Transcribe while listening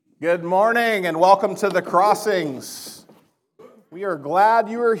Good morning and welcome to the Crossings. We are glad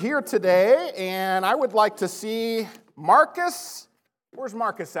you are here today, and I would like to see Marcus. Where's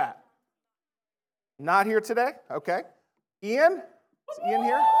Marcus at? Not here today? Okay. Ian? Is Ian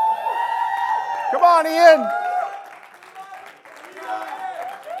here? Come on, Ian.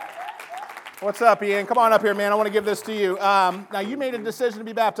 What's up, Ian? Come on up here, man. I want to give this to you. Now, you made a decision to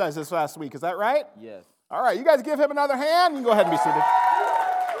be baptized this last week. Is that right? Yes. All right. You guys give him another hand. You can go ahead and be seated.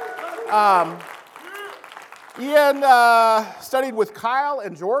 Ian studied with Kyle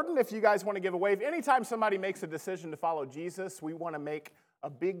and Jordan. If you guys want to give a wave, anytime somebody makes a decision to follow Jesus, we want to make a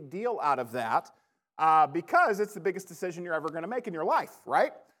big deal out of that because it's the biggest decision you're ever going to make in your life,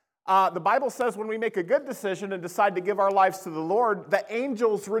 right? The Bible says when we make a good decision and decide to give our lives to the Lord, the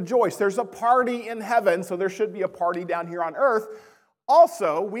angels rejoice. There's a party in heaven, so there should be a party down here on earth.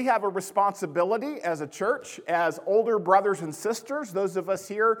 Also, we have a responsibility as a church, as older brothers and sisters. Those of us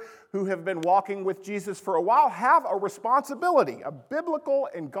here who have been walking with Jesus for a while have a responsibility, a biblical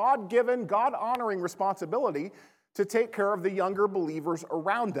and God-given, God-honoring responsibility to take care of the younger believers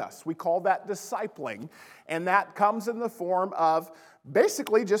around us. We call that discipling, and that comes in the form of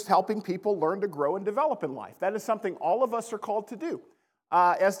basically just helping people learn to grow and develop in life. That is something all of us are called to do.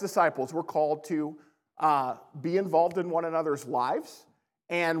 As disciples, we're called to be involved in one another's lives,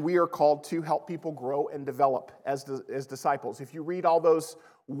 and we are called to help people grow and develop as disciples. If you read all those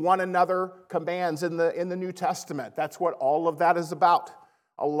one another commands in the New Testament, that's what all of that is about.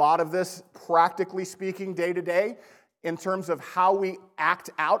 A lot of this, practically speaking, day to day, in terms of how we act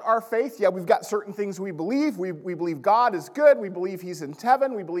out our faith. Yeah, we've got certain things we believe. We believe God is good. We believe He's in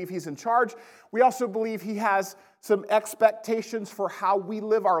heaven. We believe He's in charge. We also believe He has some expectations for how we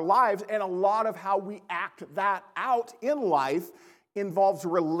live our lives, and a lot of how we act that out in life involves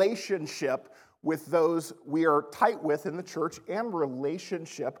relationship with those we are tight with in the church and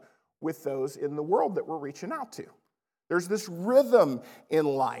relationship with those in the world that we're reaching out to. There's this rhythm in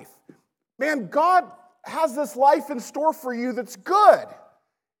life. Man, God has this life in store for you that's good.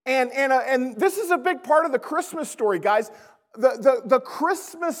 And this is a big part of the Christmas story, guys. The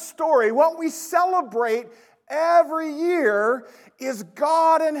Christmas story, what we celebrate every year is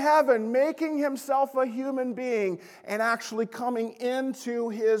God in heaven making Himself a human being and actually coming into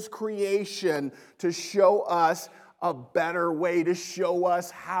His creation to show us a better way, to show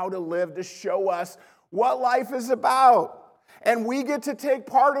us how to live, to show us what life is about. And we get to take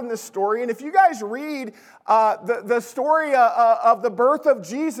part in this story. And if you guys read the story of the birth of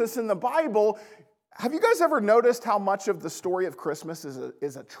Jesus in the Bible, have you guys ever noticed how much of the story of Christmas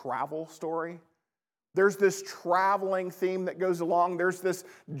is a travel story? There's this traveling theme that goes along. There's this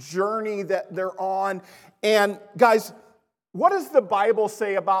journey that they're on. And guys, what does the Bible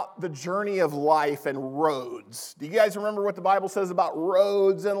say about the journey of life and roads? Do you guys remember what the Bible says about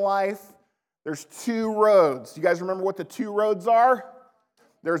roads in life? There's two roads. Do you guys remember what the two roads are?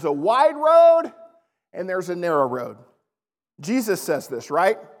 There's a wide road and there's a narrow road. Jesus says this,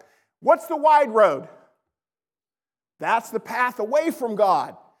 right? What's the wide road? That's the path away from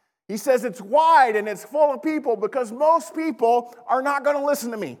God. He says it's wide and it's full of people because most people are not going to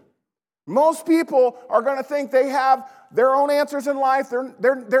listen to me. Most people are going to think they have their own answers in life.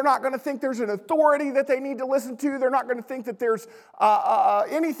 They're not going to think there's an authority that they need to listen to. They're not going to think that there's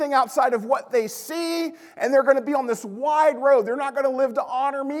anything outside of what they see. And they're going to be on this wide road. They're not going to live to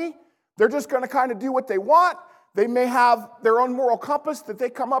honor me. They're just going to kind of do what they want. They may have their own moral compass that they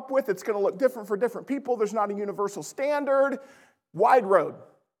come up with. It's going to look different for different people. There's not a universal standard. Wide road.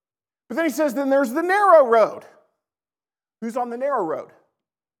 But then he says, then there's the narrow road. Who's on the narrow road?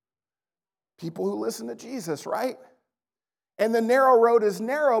 People who listen to Jesus, right? And the narrow road is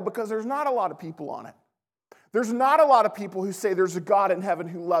narrow because there's not a lot of people on it. There's not a lot of people who say there's a God in heaven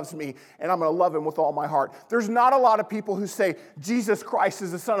who loves me and I'm going to love Him with all my heart. There's not a lot of people who say Jesus Christ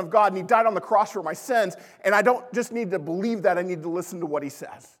is the Son of God and He died on the cross for my sins and I don't just need to believe that, I need to listen to what He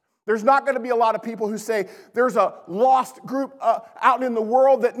says. There's not going to be a lot of people who say there's a lost group out in the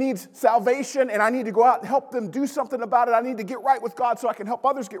world that needs salvation and I need to go out and help them do something about it. I need to get right with God so I can help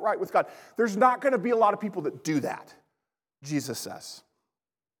others get right with God. There's not going to be a lot of people that do that, Jesus says.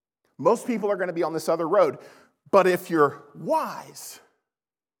 Most people are going to be on this other road. But if you're wise,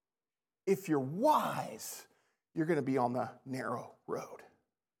 you're going to be on the narrow road.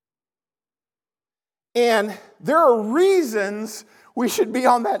 And there are reasons we should be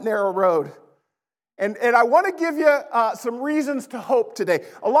on that narrow road. And I want to give you some reasons to hope today.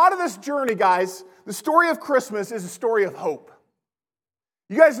 A lot of this journey, guys, the story of Christmas is a story of hope.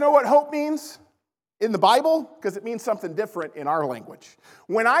 You guys know what hope means in the Bible? Because it means something different in our language.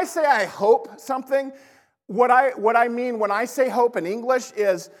 When I say I hope something, what I mean when I say hope in English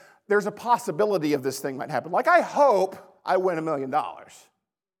is there's a possibility of this thing might happen. Like, I hope I win $1 million,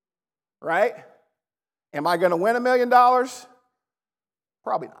 right? Am I going to win $1 million?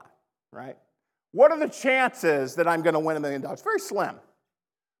 Probably not, right? What are the chances that I'm going to win $1 million? Very slim.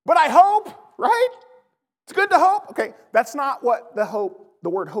 But I hope, right? It's good to hope. Okay, that's not what the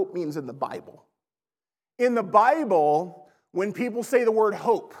word hope means in the Bible. In the Bible, when people say the word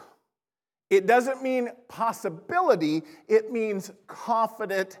hope, it doesn't mean possibility, it means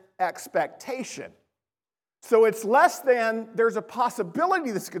confident expectation. So it's less than there's a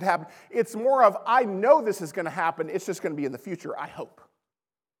possibility this could happen. It's more of, I know this is going to happen. It's just going to be in the future. I hope.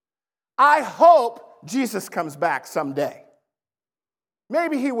 I hope Jesus comes back someday.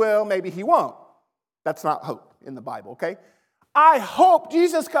 Maybe he will, maybe he won't. That's not hope in the Bible, okay? I hope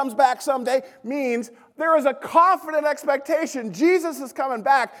Jesus comes back someday means there is a confident expectation Jesus is coming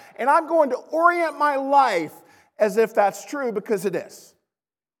back, and I'm going to orient my life as if that's true because it is.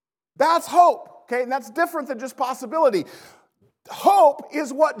 That's hope, okay? And that's different than just possibility. Hope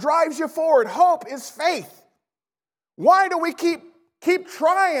is what drives you forward. Hope is faith. Why do we keep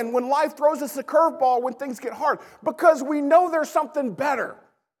trying when life throws us a curveball, when things get hard? Because we know there's something better.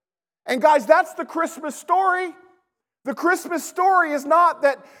 And guys, that's the Christmas story. The Christmas story is not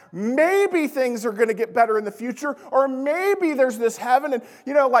that maybe things are going to get better in the future, or maybe there's this heaven. And,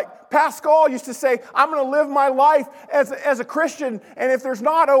 like Pascal used to say, I'm going to live my life as a Christian, and if there's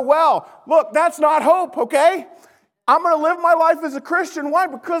not, oh well. Look, that's not hope, okay? I'm going to live my life as a Christian. Why?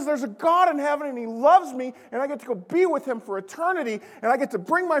 Because there's a God in heaven, and he loves me, and I get to go be with him for eternity, and I get to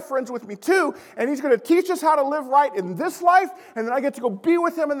bring my friends with me too, and he's going to teach us how to live right in this life, and then I get to go be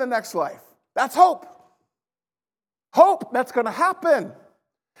with him in the next life. That's hope. Hope that's going to happen.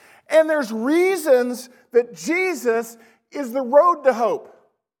 And there's reasons that Jesus is the road to hope.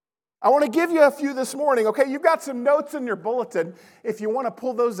 I want to give you a few this morning, okay? You've got some notes in your bulletin if you want to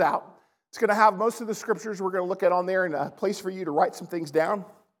pull those out. It's going to have most of the scriptures we're going to look at on there and a place for you to write some things down.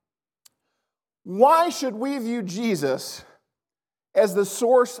 Why should we view Jesus as the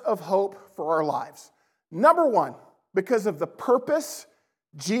source of hope for our lives? Number one, because of the purpose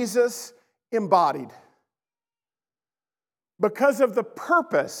Jesus embodied. Because of the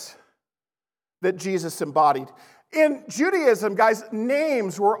purpose that Jesus embodied. In Judaism, guys,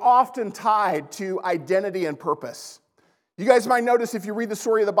 names were often tied to identity and purpose. You guys might notice if you read the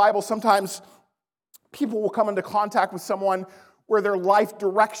story of the Bible, sometimes people will come into contact with someone where their life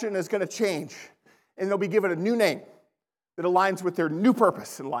direction is going to change, and they'll be given a new name that aligns with their new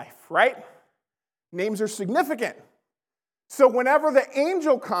purpose in life, right? Names are significant. So whenever the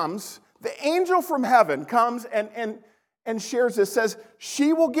angel comes, the angel from heaven comes and shares this, says,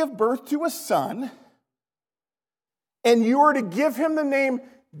 she will give birth to a son, and you are to give him the name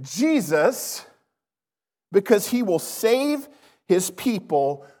Jesus because he will save his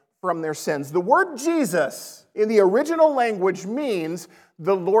people from their sins. The word Jesus in the original language means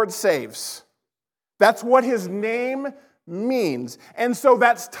the Lord saves. That's what his name means. And so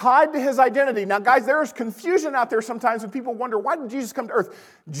that's tied to his identity. Now, guys, there's confusion out there sometimes when people wonder, why did Jesus come to earth?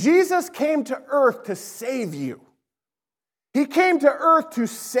 Jesus came to earth to save you. He came to earth to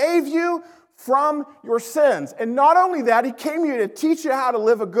save you from your sins. And not only that, he came here to teach you how to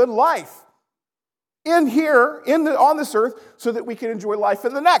live a good life on this earth so that we can enjoy life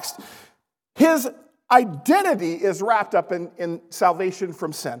in the next. His identity is wrapped up in salvation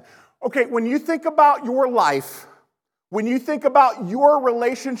from sin. Okay, when you think about your life, when you think about your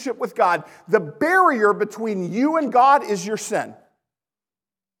relationship with God, the barrier between you and God is your sin.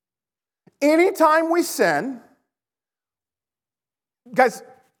 Anytime we sin, guys,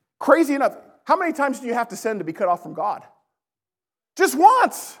 crazy enough, how many times do you have to sin to be cut off from God? Just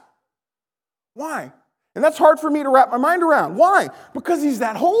once. Why? And that's hard for me to wrap my mind around. Why? Because he's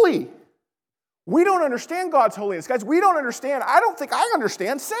that holy. We don't understand God's holiness. Guys, I don't think I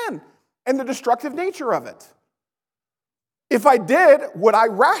understand sin and the destructive nature of it. If I did, would I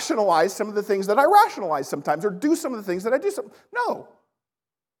rationalize some of the things that I rationalize sometimes or do some of the things that I do? No.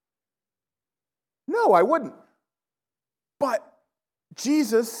 No, I wouldn't. But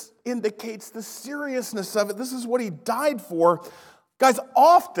Jesus indicates the seriousness of it. This is what he died for. Guys,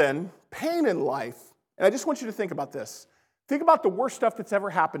 often pain in life, and I just want you to think about this. Think about the worst stuff that's ever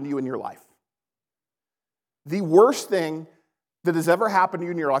happened to you in your life. The worst thing that has ever happened to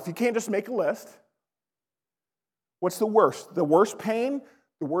you in your life. You can't just make a list. What's the worst? The worst pain,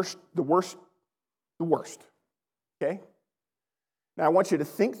 the worst. Okay? Now I want you to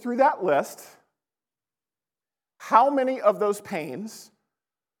think through that list. How many of those pains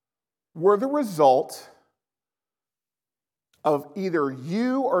were the result of either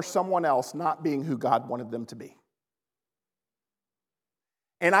you or someone else not being who God wanted them to be?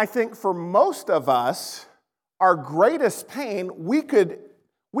 And I think for most of us, our greatest pain, we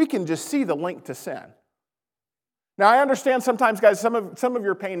can just see the link to sin. Now, I understand sometimes, guys, some of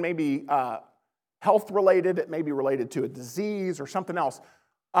your pain may be health-related. It may be related to a disease or something else.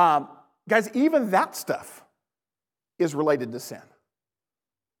 Guys, even that stuff is related to sin.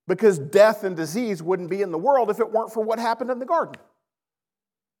 Because death and disease wouldn't be in the world if it weren't for what happened in the garden.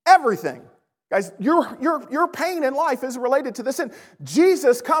 Everything. Guys, your pain in life is related to the sin.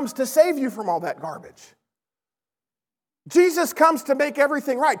 Jesus comes to save you from all that garbage. Jesus comes to make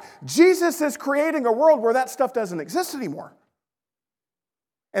everything right. Jesus is creating a world where that stuff doesn't exist anymore.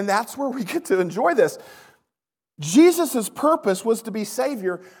 And that's where we get to enjoy this. Jesus' purpose was to be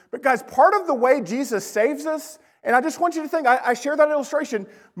Savior. But guys, part of the way Jesus saves us, and I just want you to think, I share that illustration,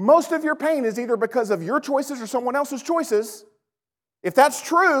 most of your pain is either because of your choices or someone else's choices. If that's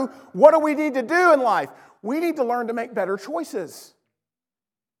true, what do we need to do in life? We need to learn to make better choices.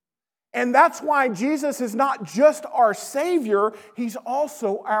 And that's why Jesus is not just our Savior, He's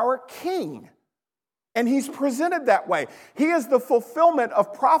also our King. And He's presented that way. He is the fulfillment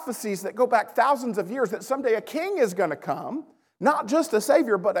of prophecies that go back thousands of years that someday a king is going to come, not just a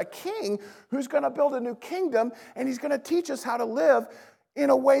Savior, but a king who's going to build a new kingdom, and He's going to teach us how to live in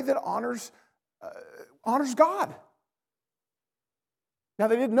a way that honors God. Now,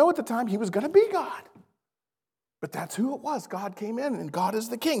 they didn't know at the time He was going to be God. But that's who it was. God came in, and God is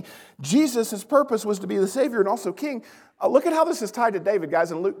the king. Jesus' purpose was to be the Savior and also king. Look at how this is tied to David,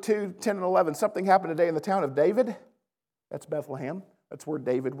 guys. In Luke 2, 10 and 11, something happened today in the town of David. That's Bethlehem. That's where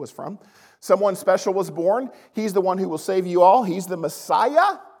David was from. Someone special was born. He's the one who will save you all. He's the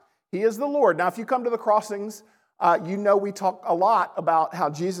Messiah. He is the Lord. Now, if you come to the crossings, you know we talk a lot about how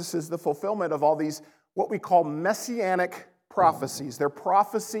Jesus is the fulfillment of all these, what we call messianic prophecies. They're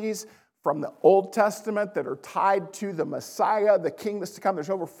prophecies from the Old Testament that are tied to the Messiah, the king that's to come. There's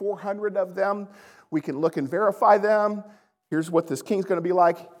over 400 of them. We can look and verify them. Here's what this king's going to be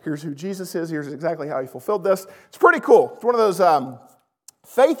like. Here's who Jesus is. Here's exactly how He fulfilled this. It's pretty cool. It's one of those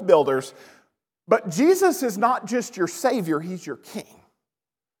faith builders. But Jesus is not just your Savior. He's your King.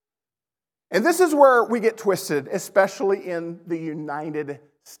 And this is where we get twisted, especially in the United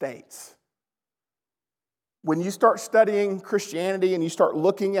States. When you start studying Christianity and you start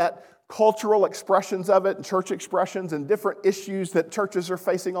looking at cultural expressions of it and church expressions and different issues that churches are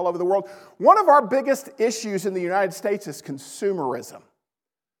facing all over the world, one of our biggest issues in the United States is consumerism.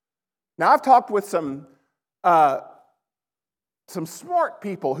 Now, I've talked with some smart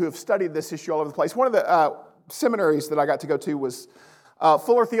people who have studied this issue all over the place. One of the seminaries that I got to go to was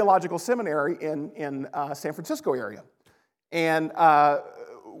Fuller Theological Seminary in San Francisco area. And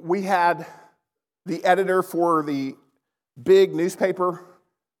we had the editor for the big newspaper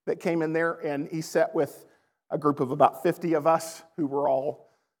that came in there, and he sat with a group of about 50 of us who were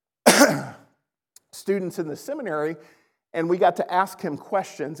all students in the seminary, and we got to ask him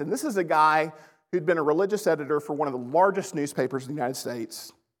questions. And this is a guy who'd been a religious editor for one of the largest newspapers in the United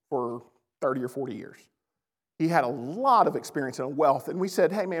States for 30 or 40 years. He had a lot of experience and wealth, and we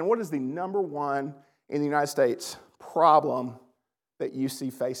said, hey man, what is the number one in the United States problem that you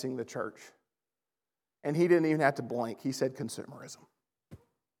see facing the church? And he didn't even have to blink. He said consumerism.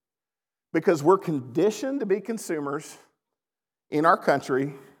 Because we're conditioned to be consumers in our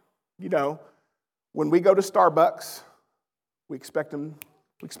country. You know, when we go to Starbucks, we expect them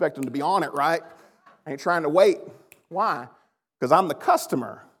to be on it, right? I ain't trying to wait. Why? Because I'm the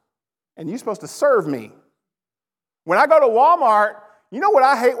customer, and you're supposed to serve me. When I go to Walmart, you know what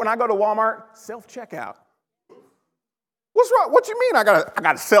I hate when I go to Walmart? Self-checkout. What's wrong? What you mean I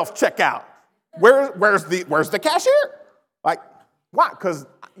got a self-checkout? Where's the cashier? Like, why? Because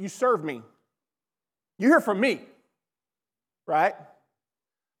you serve me. You hear from me, right?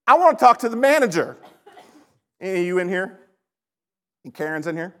 I want to talk to the manager. Any of you in here? And Karen's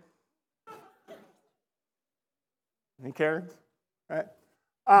in here? Any Karens? Right?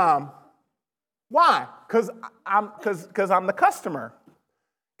 Why? Because I'm the customer.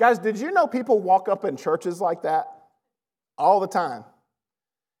 Guys, did you know people walk up in churches like that all the time?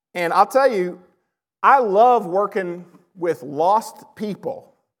 And I'll tell you, I love working with lost people.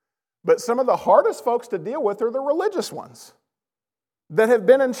 But some of the hardest folks to deal with are the religious ones that have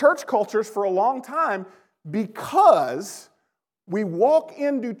been in church cultures for a long time because we walk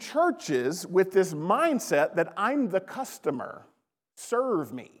into churches with this mindset that I'm the customer.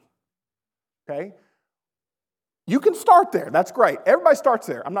 Serve me. Okay? You can start there. That's great. Everybody starts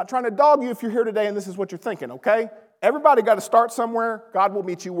there. I'm not trying to dog you if you're here today and this is what you're thinking, okay? Everybody got to start somewhere. God will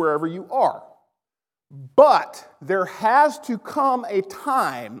meet you wherever you are. But there has to come a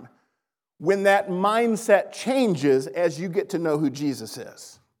time when that mindset changes as you get to know who Jesus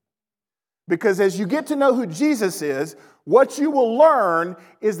is. Because as you get to know who Jesus is, what you will learn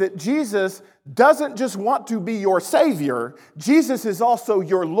is that Jesus doesn't just want to be your Savior, Jesus is also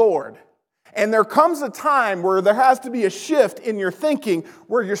your Lord. And there comes a time where there has to be a shift in your thinking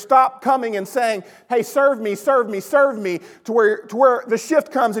where you stop coming and saying, hey, serve me, serve me, serve me, to where the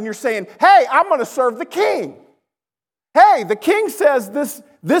shift comes and you're saying, hey, I'm going to serve the King. Hey, the King says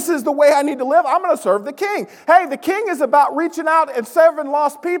this is the way I need to live. I'm going to serve the King. Hey, the King is about reaching out and serving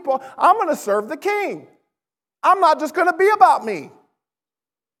lost people. I'm going to serve the King. I'm not just going to be about me.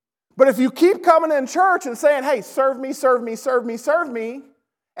 But if you keep coming in church and saying, hey, serve me, serve me, serve me, serve me,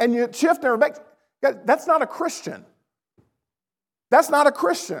 and you shift and back, that's not a Christian. That's not a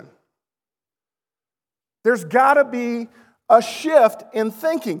Christian. There's got to be a shift in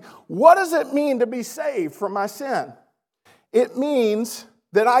thinking. What does it mean to be saved from my sin? It means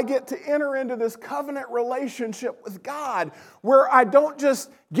that I get to enter into this covenant relationship with God where I don't just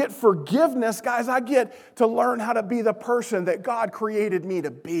get forgiveness, guys. I get to learn how to be the person that God created me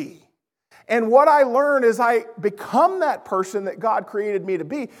to be. And what I learn as I become that person that God created me to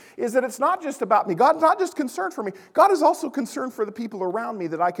be is that it's not just about me. God's not just concerned for me. God is also concerned for the people around me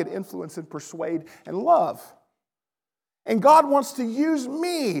that I could influence and persuade and love. And God wants to use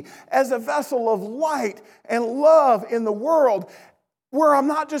me as a vessel of light and love in the world where I'm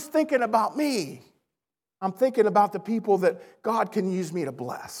not just thinking about me. I'm thinking about the people that God can use me to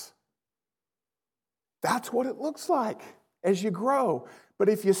bless. That's what it looks like as you grow. But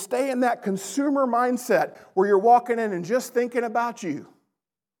if you stay in that consumer mindset where you're walking in and just thinking about you,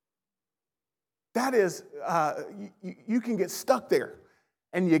 that is, you can get stuck there.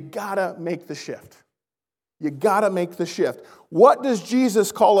 And you gotta make the shift. You gotta make the shift. What does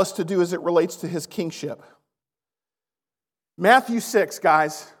Jesus call us to do as it relates to his kingship? Matthew 6,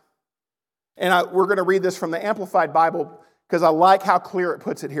 guys, and we're going to read this from the Amplified Bible because I like how clear it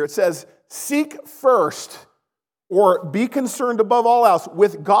puts it here. It says, seek first, or be concerned above all else,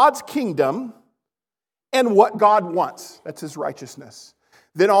 with God's kingdom and what God wants. That's his righteousness.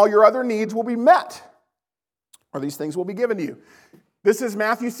 Then all your other needs will be met, or these things will be given to you. This is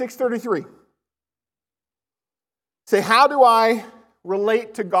Matthew 6:33. Say, how do I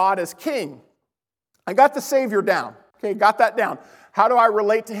relate to God as king? I got the Savior down. Okay, got that down. How do I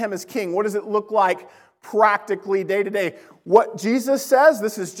relate to him as king? What does it look like practically day to day? What Jesus says,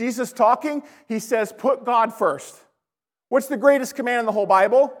 this is Jesus talking, he says, put God first. What's the greatest command in the whole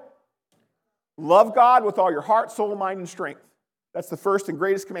Bible? Love God with all your heart, soul, mind, and strength. That's the first and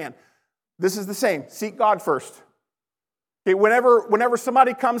greatest command. This is the same. Seek God first. Okay, whenever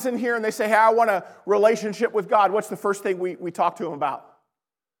somebody comes in here and they say, hey, I want a relationship with God, what's the first thing we talk to them about?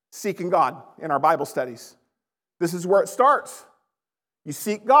 Seeking God in our Bible studies. This is where it starts. You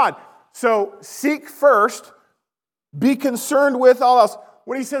seek God. So seek first, be concerned with all else.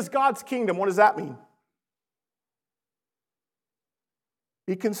 When he says God's kingdom, what does that mean?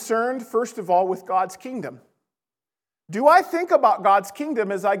 Be concerned, first of all, with God's kingdom. Do I think about God's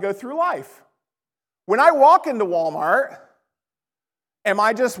kingdom as I go through life? When I walk into Walmart, am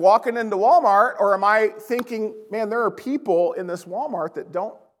I just walking into Walmart, or am I thinking, man, there are people in this Walmart that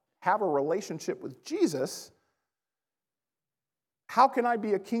don't have a relationship with Jesus? How can I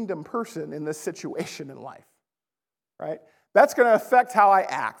be a kingdom person in this situation in life? Right? That's going to affect how I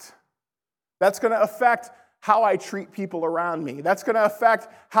act. That's going to affect how I treat people around me. That's going to affect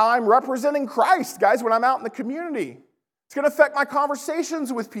how I'm representing Christ, guys, when I'm out in the community. It's going to affect my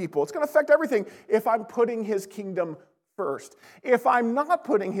conversations with people. It's going to affect everything if I'm putting his kingdom first. If I'm not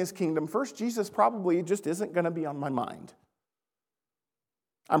putting his kingdom first, Jesus probably just isn't going to be on my mind.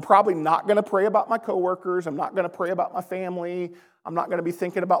 I'm probably not going to pray about my coworkers. I'm not going to pray about my family. I'm not going to be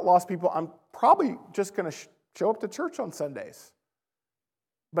thinking about lost people. I'm probably just going to show up to church on Sundays.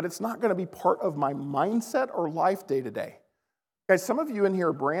 But it's not going to be part of my mindset or life day to day. Guys, some of you in here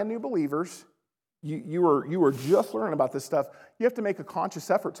are brand new believers. You were just learning about this stuff. You have to make a conscious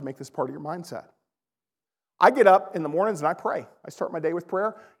effort to make this part of your mindset. I get up in the mornings and I pray. I start my day with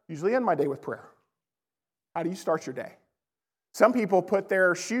prayer, usually end my day with prayer. How do you start your day? Some people put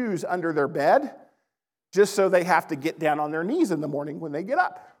their shoes under their bed just so they have to get down on their knees in the morning when they get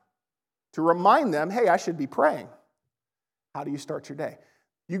up to remind them, hey, I should be praying. How do you start your day?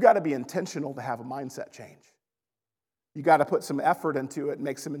 You got to be intentional to have a mindset change. You got to put some effort into it and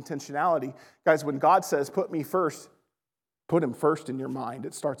make some intentionality. Guys, when God says, put me first, put him first in your mind.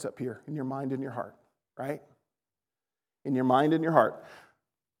 It starts up here, in your mind and your heart, right? In your mind and your heart.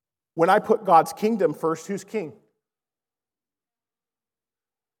 When I put God's kingdom first, who's king?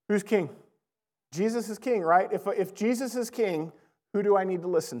 Who's king? Jesus is king, right? If Jesus is king, who do I need to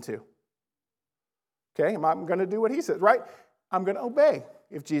listen to? Okay, I'm going to do what he says, right? I'm going to obey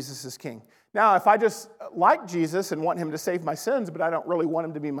if Jesus is king. Now, if I just like Jesus and want him to save my sins, but I don't really want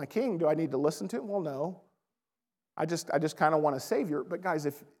him to be my king, do I need to listen to him? Well, no. I just kind of want a savior. But guys,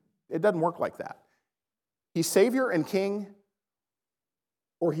 if it doesn't work like that. He's savior and king,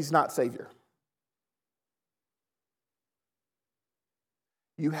 or he's not savior.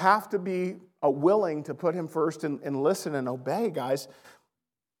 You have to be willing to put him first and listen and obey, guys.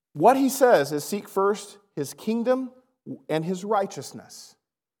 What he says is seek first his kingdom and his righteousness.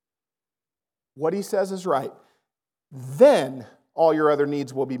 What he says is right. Then all your other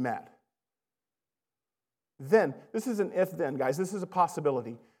needs will be met. Then, this is an if-then, guys. This is a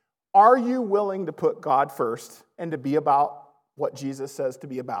possibility. Are you willing to put God first and to be about what Jesus says to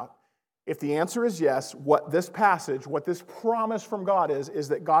be about? If the answer is yes, what this passage, what this promise from God is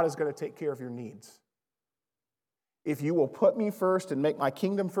that God is going to take care of your needs. If you will put me first and make my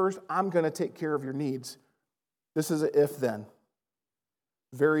kingdom first, I'm going to take care of your needs. This is an if-then.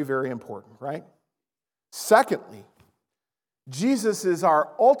 Very, very important, right? Secondly, Jesus is our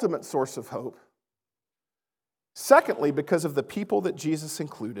ultimate source of hope. Secondly, because of the people that Jesus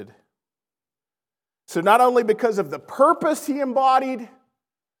included. So not only because of the purpose he embodied,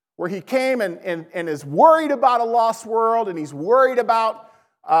 where he came and is worried about a lost world, and he's worried about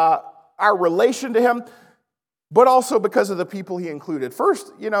our relation to him, but also because of the people he included.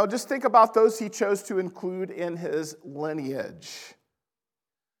 First, just think about those he chose to include in his lineage.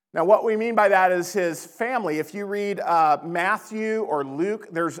 Now, what we mean by that is his family. If you read Matthew or Luke,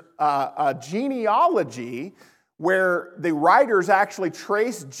 there's a genealogy where the writers actually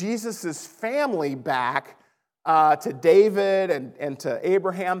trace Jesus' family back to David and to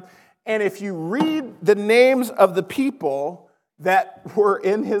Abraham. And if you read the names of the people that were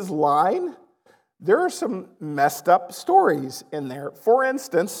in his line, there are some messed up stories in there. For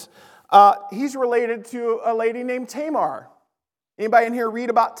instance, he's related to a lady named Tamar. Anybody in here read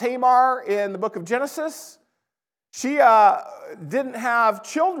about Tamar in the book of Genesis? She didn't have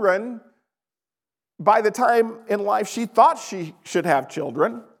children by the time in life she thought she should have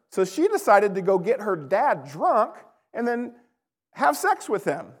children. So she decided to go get her dad drunk and then have sex with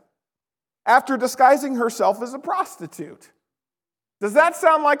him after disguising herself as a prostitute. Does that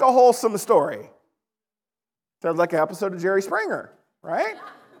sound like a wholesome story? Sounds like an episode of Jerry Springer, right?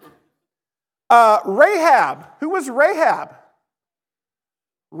 Rahab. Who was Rahab?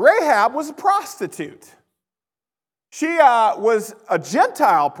 Rahab was a prostitute. She was a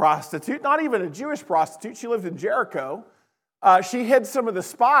Gentile prostitute, not even a Jewish prostitute. She lived in Jericho. She hid some of the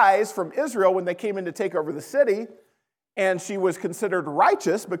spies from Israel when they came in to take over the city, and she was considered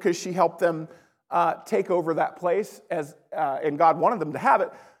righteous because she helped them take over that place, and God wanted them to have it.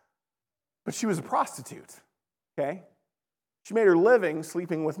 But she was a prostitute, okay? She made her living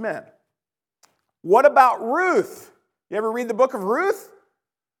sleeping with men. What about Ruth? You ever read the book of Ruth?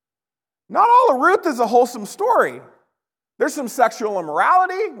 Not all of Ruth is a wholesome story. There's some sexual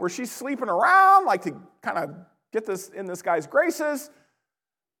immorality where she's sleeping around, like to kind of get this in this guy's graces.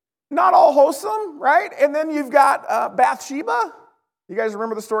 Not all wholesome, right? And then you've got Bathsheba. You guys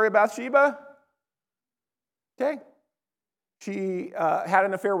remember the story of Bathsheba? Okay. She had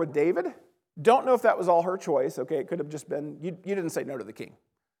an affair with David. Don't know if that was all her choice. Okay, it could have just been, you didn't say no to the king.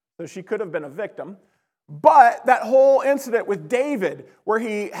 So she could have been a victim. But that whole incident with David, where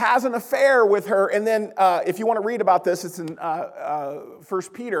he has an affair with her, and then if you want to read about this, it's in 1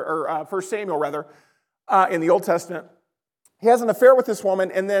 Samuel rather, in the Old Testament. He has an affair with this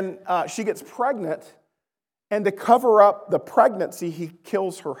woman, and then she gets pregnant, and to cover up the pregnancy, he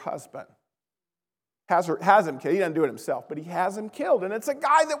kills her husband. Has him killed. He doesn't do it himself, but he has him killed. And it's a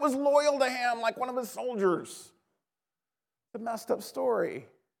guy that was loyal to him, like one of his soldiers. It's a messed up story.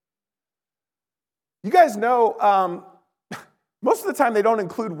 You guys know, most of the time they don't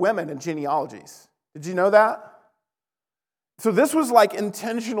include women in genealogies. Did you know that? So this was like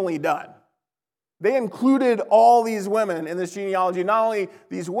intentionally done. They included all these women in this genealogy, not only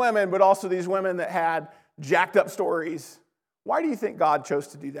these women, but also these women that had jacked up stories. Why do you think God chose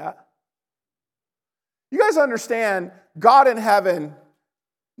to do that? You guys understand, God in heaven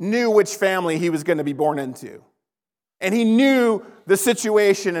knew which family he was going to be born into. And he knew the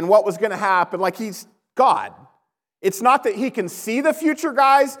situation and what was going to happen. Like, he's God. It's not that he can see the future,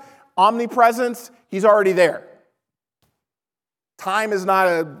 guys. Omnipresence, he's already there. Time is not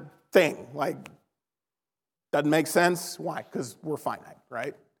a thing. Like, doesn't make sense. Why? Because we're finite,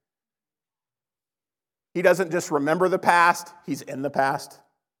 right? He doesn't just remember the past. He's in the past,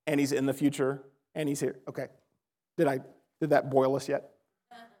 and he's in the future, and he's here. Okay. Did that boil us yet?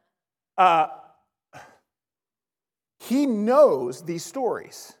 He knows these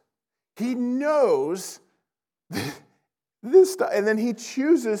stories. He knows this stuff, and then he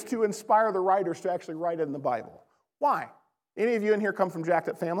chooses to inspire the writers to actually write it in the Bible. Why? Any of you in here come from jacked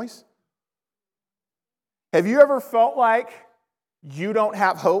up families? Have you ever felt like you don't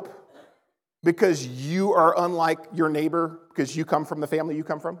have hope because you are unlike your neighbor because you come from the family you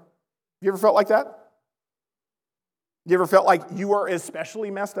come from? You ever felt like that? You ever felt like you are especially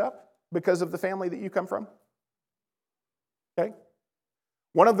messed up because of the family that you come from? Okay.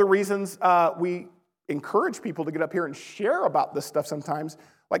 One of the reasons we encourage people to get up here and share about this stuff sometimes,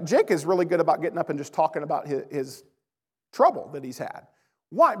 like Jake is really good about getting up and just talking about his trouble that he's had.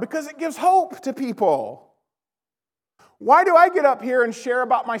 Why? Because it gives hope to people. Why do I get up here and share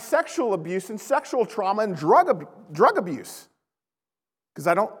about my sexual abuse and sexual trauma and drug abuse? Because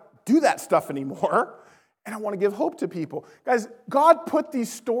I don't do that stuff anymore, and I want to give hope to people. Guys, God put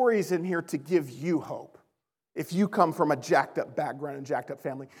these stories in here to give you hope. If you come from a jacked up background and jacked up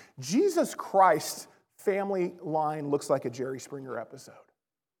family, Jesus Christ's family line looks like a Jerry Springer episode.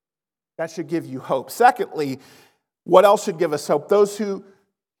 That should give you hope. Secondly, what else should give us hope? Those who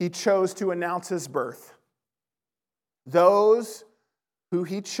he chose to announce his birth. Those who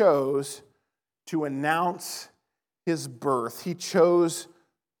he chose to announce his birth. He chose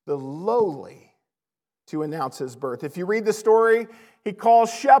the lowly to announce his birth. If you read the story, he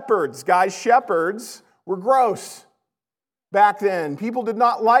calls shepherds. Guys, shepherds were gross back then. People did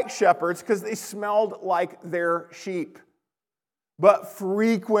not like shepherds because they smelled like their sheep. But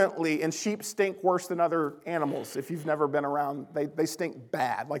frequently, and sheep stink worse than other animals. If you've never been around, they stink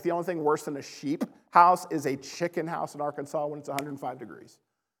bad. Like the only thing worse than a sheep house is a chicken house in Arkansas when it's 105 degrees.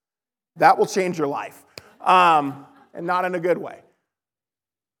 That will change your life, and not in a good way.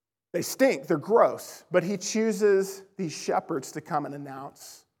 They stink, they're gross. But he chooses these shepherds to come and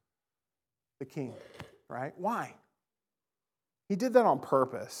announce the king, right? Why? He did that on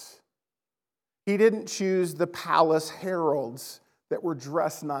purpose. He didn't choose the palace heralds that were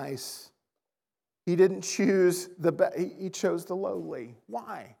dressed nice. He didn't choose he chose the lowly.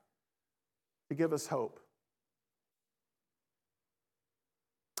 Why? To give us hope.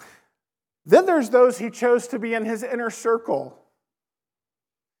 Then there's those he chose to be in his inner circle.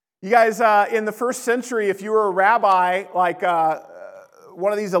 You guys, in the first century, if you were a rabbi, like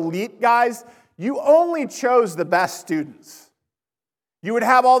one of these elite guys, you only chose the best students. You would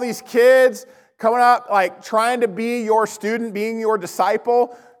have all these kids coming up, like trying to be your student, being your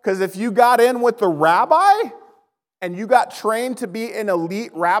disciple, because if you got in with the rabbi and you got trained to be an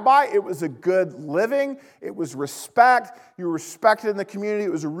elite rabbi, it was a good living, it was respect, you were respected in the community,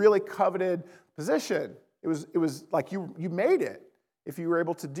 it was a really coveted position. It was like you made it if you were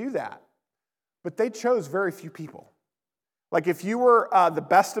able to do that. But they chose very few people. Like if you were the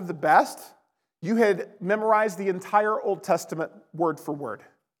best of the best, you had memorized the entire Old Testament word for word.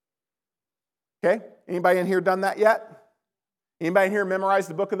 Okay? Anybody in here done that yet? Anybody in here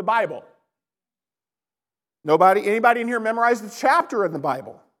memorized the book of the Bible? Nobody? Anybody in here memorized the chapter in the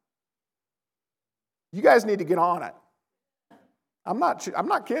Bible? You guys need to get on it. I'm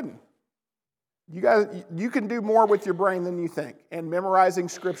not kidding. You guys, you can do more with your brain than you think. And memorizing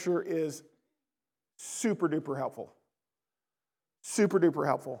scripture is super duper helpful. Super duper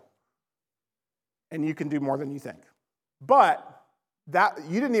helpful. And you can do more than you think. But that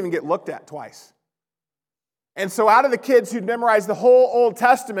you didn't even get looked at twice. And so out of the kids who'd memorized the whole Old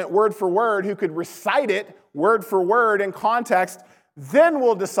Testament word for word, who could recite it word for word in context, then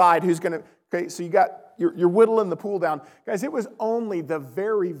we'll decide who's going to... Okay, so you're whittling the pool down. Guys, it was only the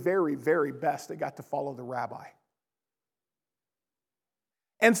very, very, very best that got to follow the rabbi.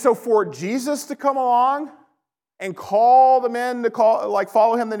 And so for Jesus to come along and call the men to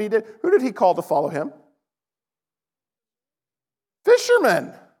follow him that he did, who did he call to follow him?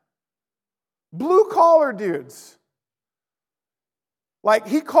 Fishermen. Blue-collar dudes. Like,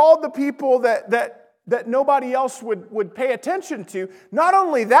 he called the people that nobody else would pay attention to. Not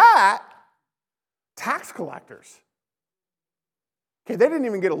only that, tax collectors. Okay, they didn't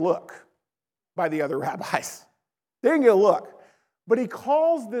even get a look by the other rabbis. They didn't get a look. But he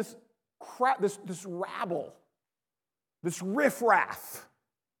calls this rabble, this riffraff,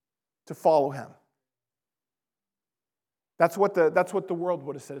 to follow him. That's what the world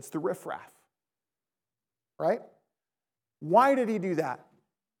would have said. It's the riffraff. Right? Why did he do that?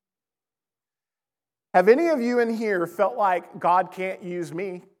 Have any of you in here felt like God can't use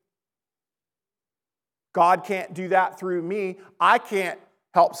me? God can't do that through me. I can't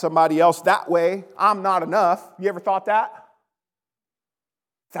help somebody else that way. I'm not enough. You ever thought that?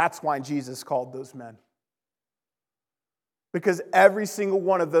 That's why Jesus called those men. Because every single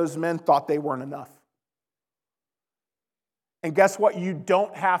one of those men thought they weren't enough. And guess what? You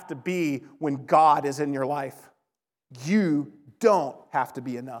don't have to be when God is in your life. You don't have to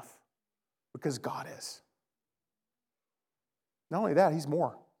be enough because God is. Not only that, he's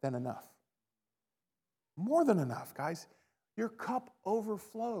more than enough. More than enough, guys. Your cup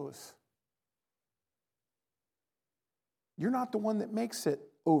overflows. You're not the one that makes it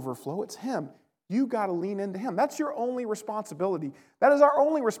overflow. It's him. You got to lean into him. That's your only responsibility. That is our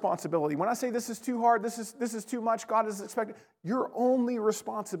only responsibility. When I say this is too hard, this is too much, God is expected, your only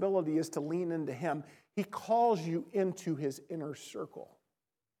responsibility is to lean into him. He calls you into his inner circle.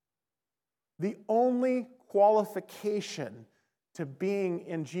 The only qualification to being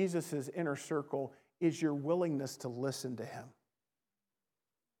in Jesus' inner circle is your willingness to listen to him.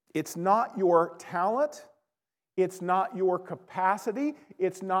 It's not your talent. It's not your capacity.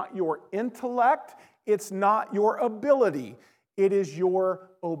 It's not your intellect. It's not your ability. It is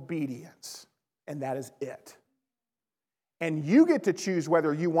your obedience. And that is it. And you get to choose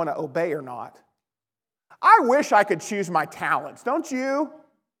whether you want to obey or not. I wish I could choose my talents, don't you?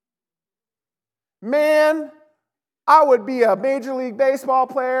 Man, I would be a Major League Baseball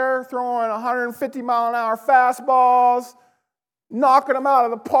player throwing 150-mile-an-hour fastballs, knocking them out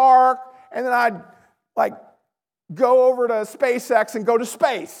of the park, and then I'd go over to SpaceX and go to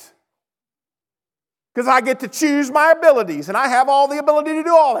space. Because I get to choose my abilities, and I have all the ability to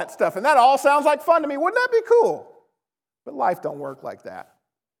do all that stuff, and that all sounds like fun to me. Wouldn't that be cool? But life don't work like that.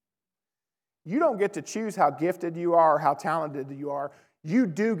 You don't get to choose how gifted you are or how talented you are. You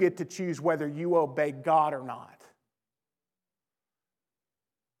do get to choose whether you obey God or not.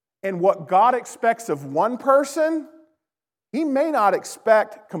 And what God expects of one person, he may not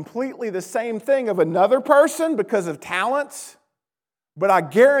expect completely the same thing of another person because of talents, but I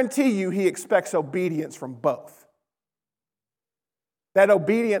guarantee you he expects obedience from both. That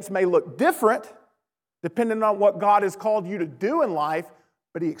obedience may look different depending on what God has called you to do in life,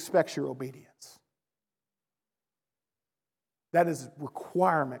 but he expects your obedience. That is a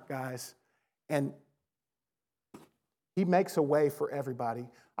requirement, guys. And he makes a way for everybody.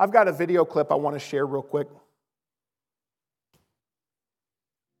 I've got a video clip I want to share real quick.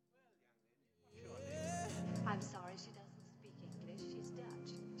 I'm sorry, she doesn't speak English. She's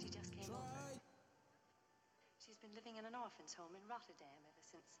Dutch. She just came over. She's been living in an orphan's home in Rotterdam ever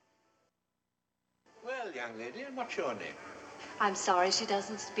since. Well, young lady, what's your name? I'm sorry, she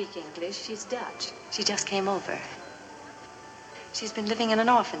doesn't speak English. She's Dutch. She just came over. She's been living in an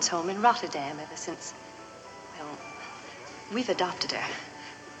orphan's home in Rotterdam ever since. Well, we've adopted her.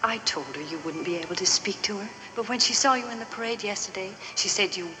 I told her you wouldn't be able to speak to her, but when she saw you in the parade yesterday, she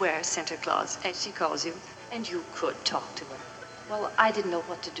said you were Santa Claus, as she calls you, and you could talk to her. Well, I didn't know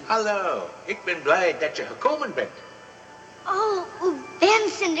what to do. Hallo, ik ben blij dat je gekomen bent. Oh, u bent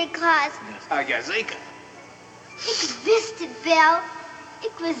Sinterklaas. Ah, jazeker. Ik wist het wel.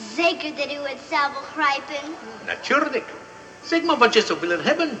 Ik was zeker dat u het zou begrijpen. Natuurlijk. Zeg maar wat je zou willen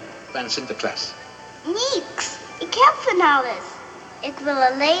hebben van Sinterklaas. Niks. Ik heb van alles. Ik wil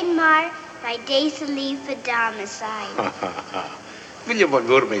alleen maar bij deze lieve dame zijn. Wil je wat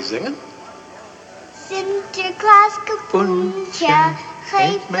voor mij zingen? Sinterklaas kapoentje,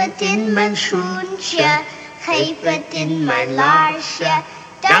 geef het in mijn schoentje, geef het in mijn laarsje.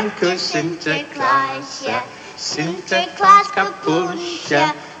 Dank u Sinterklaasje. Sinterklaas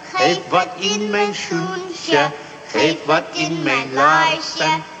kapoentje, geef wat in mijn schoentje, geef wat in mijn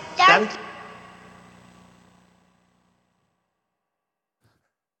laarsje. Dank.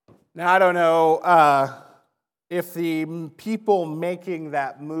 Now, I don't know if the people making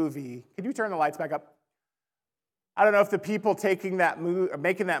that movie, could you turn the lights back up? I don't know if the people making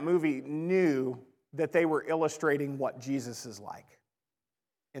that movie knew that they were illustrating what Jesus is like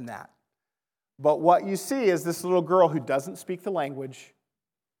in that. But what you see is this little girl who doesn't speak the language,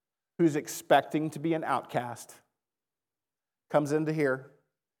 who's expecting to be an outcast, comes into here,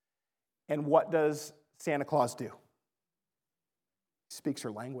 and what does Santa Claus do? Speaks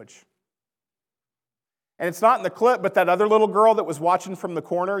her language. And it's not in the clip, but that other little girl that was watching from the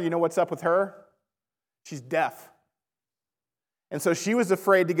corner, you know what's up with her? She's deaf. And so she was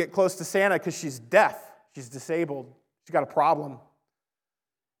afraid to get close to Santa because she's deaf. She's disabled. She's got a problem.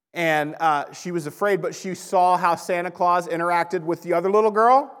 And she was afraid, but she saw how Santa Claus interacted with the other little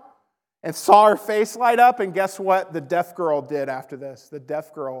girl and saw her face light up. And guess what the deaf girl did after this? The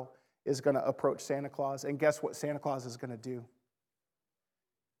deaf girl is going to approach Santa Claus. And guess what Santa Claus is going to do?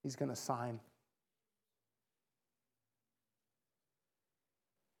 He's going to sign.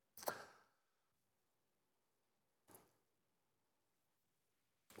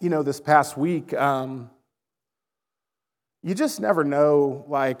 You know, this past week, you just never know,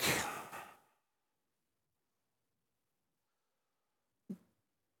 like,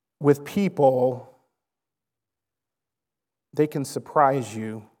 with people, they can surprise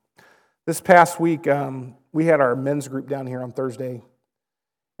you. This past week, we had our men's group down here on Thursday,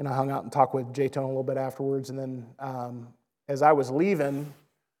 and I hung out and talked with J-Tone a little bit afterwards. And then as I was leaving,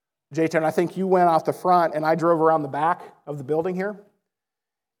 J-Tone, I think you went out the front, and I drove around the back of the building here.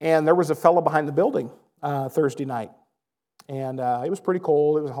 And there was a fellow behind the building Thursday night. And it was pretty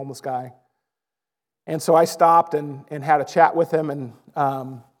cold. It was a homeless guy. And so I stopped and had a chat with him. And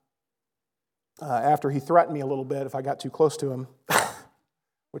after he threatened me a little bit if I got too close to him,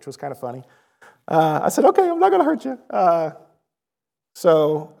 which was kind of funny, I said, okay, I'm not going to hurt you.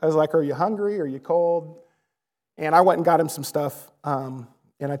 So I was like, are you hungry? Are you cold? And I went and got him some stuff, and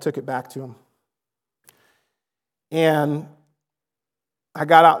I took it back to him. And I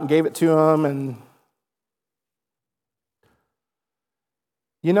got out and gave it to him, and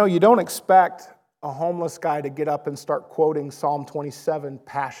you know, you don't expect a homeless guy to get up and start quoting Psalm 27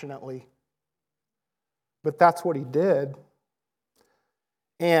 passionately. But that's what he did.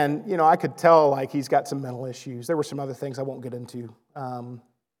 And, you know, I could tell, like, he's got some mental issues. There were some other things I won't get into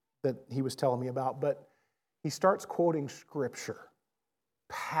that he was telling me about. But he starts quoting Scripture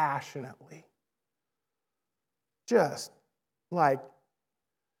passionately. Just like,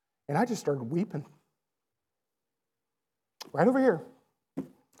 and I just started weeping. Right over here.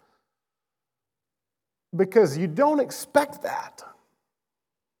 Because you don't expect that.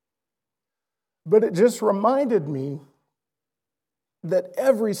 But it just reminded me that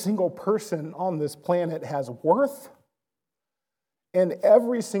every single person on this planet has worth, and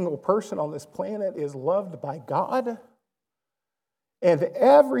every single person on this planet is loved by God, and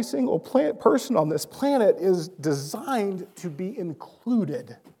every single person on this planet is designed to be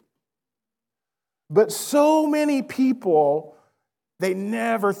included. But so many people, they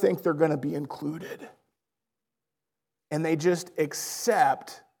never think they're going to be included. And they just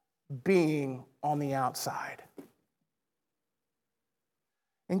accept being on the outside.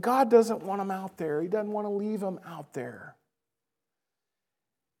 And God doesn't want them out there. He doesn't want to leave them out there.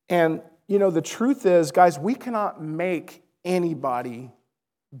 And, you know, the truth is, guys, we cannot make anybody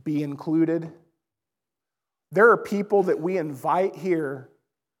be included. There are people that we invite here,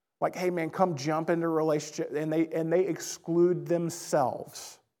 like, hey, man, come jump into a relationship, and they exclude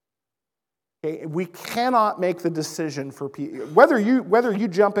themselves. Okay, we cannot make the decision for people. Whether you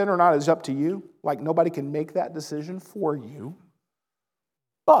jump in or not is up to you. Like, nobody can make that decision for you.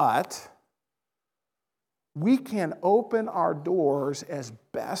 But we can open our doors as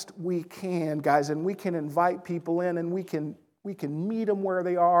best we can, guys, and we can invite people in, and we can meet them where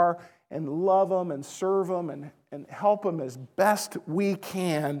they are and love them and serve them and help them as best we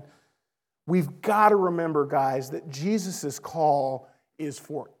can. We've got to remember, guys, that Jesus' call is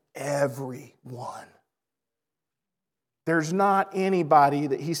for everyone. There's not anybody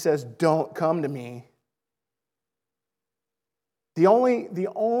that he says, don't come to me. The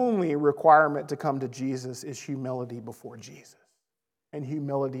only requirement to come to Jesus is humility before Jesus and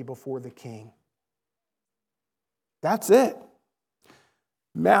humility before the King. That's it.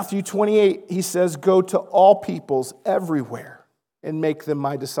 Matthew 28, he says, go to all peoples everywhere and make them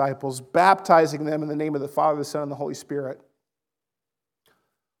my disciples, baptizing them in the name of the Father, the Son, and the Holy Spirit.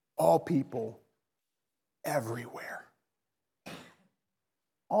 All people everywhere.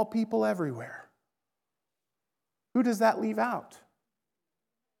 All people everywhere. Who does that leave out?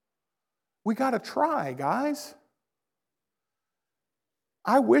 We got to try, guys.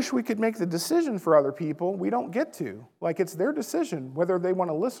 I wish we could make the decision for other people. We don't get to. Like, it's their decision whether they want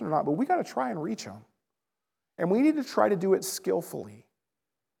to listen or not, but we got to try and reach them. And we need to try to do it skillfully,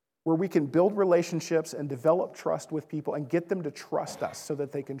 where we can build relationships and develop trust with people and get them to trust us so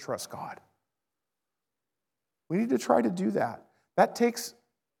that they can trust God. We need to try to do that. That takes,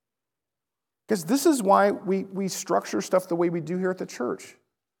 because this is why we structure stuff the way we do here at the church.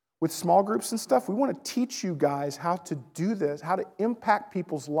 With small groups and stuff, we want to teach you guys how to do this, how to impact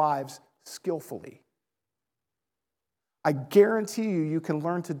people's lives skillfully. I guarantee you can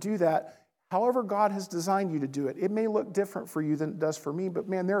learn to do that however God has designed you to do it. It may look different for you than it does for me, but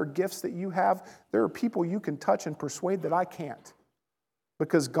man, there are gifts that you have. There are people you can touch and persuade that I can't,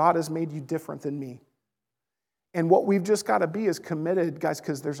 because God has made you different than me. And what we've just got to be is committed, guys,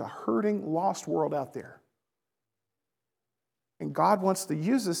 because there's a hurting, lost world out there. And God wants to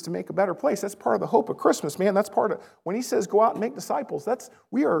use this to make a better place. That's part of the hope of Christmas, man. That's part of, when he says go out and make disciples,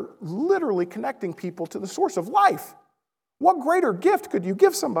 we are literally connecting people to the source of life. What greater gift could you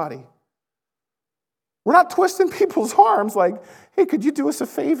give somebody? We're not twisting people's arms like, hey, could you do us a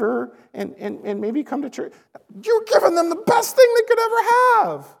favor and maybe come to church? You're giving them the best thing they could ever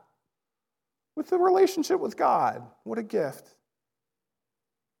have with the relationship with God. What a gift.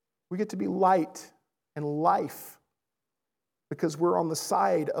 We get to be light and life because we're on the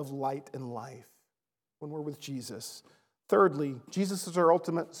side of light and life when we're with Jesus. Thirdly, Jesus is our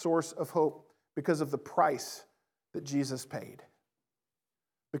ultimate source of hope because of the price that Jesus paid.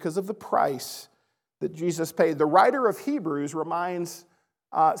 Because of the price that Jesus paid. The writer of Hebrews reminds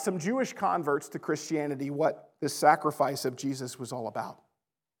some Jewish converts to Christianity what this sacrifice of Jesus was all about.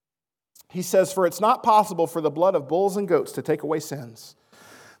 He says, "For it's not possible for the blood of bulls and goats to take away sins.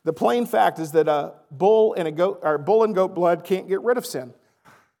 The plain fact is that a bull and goat blood can't get rid of sin.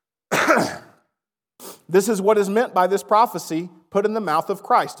 This is what is meant by this prophecy put in the mouth of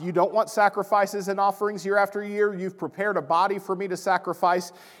Christ. You don't want sacrifices and offerings year after year. You've prepared a body for me to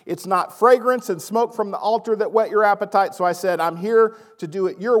sacrifice. It's not fragrance and smoke from the altar that whet your appetite. So I said, I'm here to do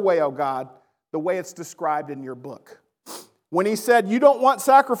it your way, O God, the way it's described in your book." When he said, you don't want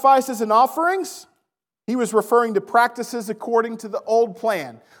sacrifices and offerings, he was referring to practices according to the old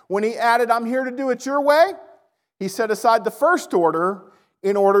plan. When he added, I'm here to do it your way, he set aside the first order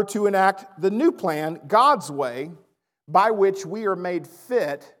in order to enact the new plan, God's way, by which we are made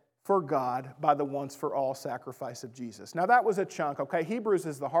fit for God by the once-for-all sacrifice of Jesus. Now that was a chunk, okay? Hebrews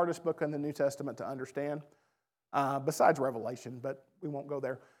is the hardest book in the New Testament to understand, besides Revelation, but we won't go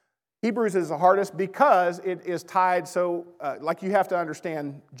there. Hebrews is the hardest because it is tied so, like you have to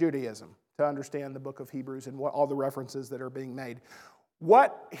understand Judaism to understand the book of Hebrews and what all the references that are being made.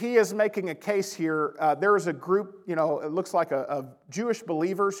 What he is making a case here, there is a group, it looks like a Jewish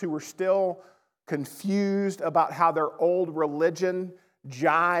believers who were still confused about how their old religion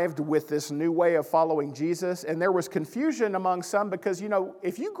jived with this new way of following Jesus. And there was confusion among some because,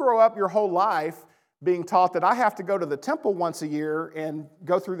 if you grow up your whole life being taught that I have to go to the temple once a year and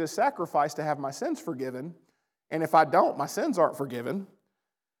go through this sacrifice to have my sins forgiven, and if I don't, my sins aren't forgiven,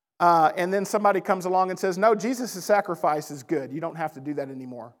 and then somebody comes along and says, no, Jesus' sacrifice is good. You don't have to do that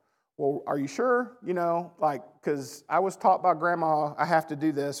anymore. Well, are you sure? Because I was taught by grandma I have to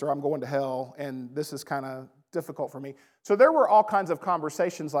do this or I'm going to hell, and this is kind of difficult for me. So there were all kinds of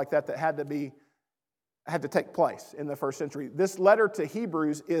conversations like that had to take place in the first century. This letter to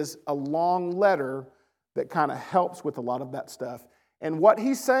Hebrews is a long letter that kind of helps with a lot of that stuff. And what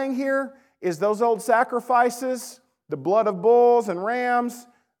he's saying here is those old sacrifices, the blood of bulls and rams,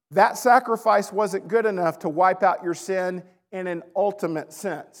 that sacrifice wasn't good enough to wipe out your sin in an ultimate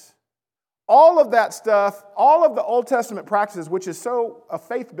sense. All of that stuff, all of the Old Testament practices, which is so a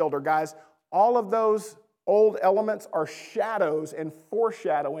faith builder, guys, all of those old elements are shadows and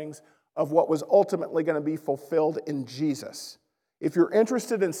foreshadowings of what was ultimately going to be fulfilled in Jesus. If you're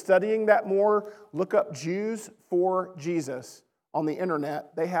interested in studying that more, look up Jews for Jesus on the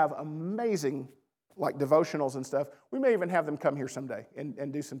internet. They have amazing devotionals and stuff. We may even have them come here someday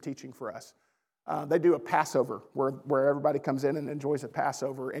and do some teaching for us. They do a Passover where everybody comes in and enjoys a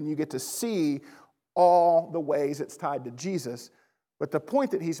Passover, and you get to see all the ways it's tied to Jesus. But the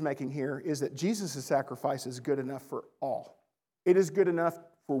point that he's making here is that Jesus' sacrifice is good enough for all. It is good enough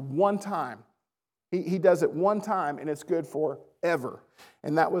for one time. He does it one time, and it's good forever.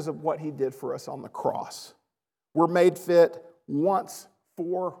 And that was what he did for us on the cross. We're made fit once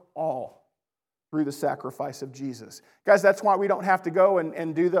for all through the sacrifice of Jesus. Guys, that's why we don't have to go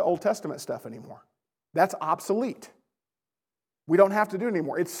and do the Old Testament stuff anymore. That's obsolete. We don't have to do it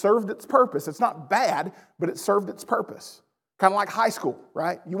anymore. It served its purpose. It's not bad, but it served its purpose. Kind of like high school,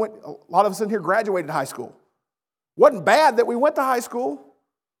 right? A lot of us in here graduated high school. Wasn't bad that we went to high school.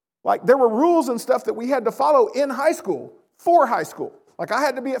 There were rules and stuff that we had to follow in high school, for high school. I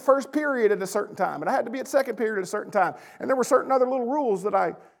had to be at first period at a certain time, and I had to be at second period at a certain time. And there were certain other little rules that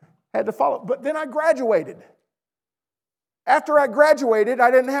I had to follow. But then I graduated. After I graduated,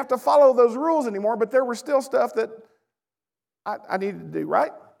 I didn't have to follow those rules anymore, but there was still stuff that I needed to do,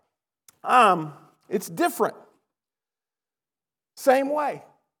 right? It's different. Same way.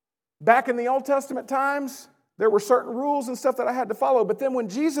 Back in the Old Testament times, there were certain rules and stuff that I had to follow, but then when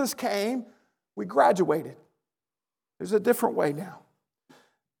Jesus came, we graduated. There's a different way now.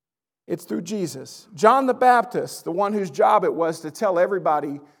 It's through Jesus. John the Baptist, the one whose job it was to tell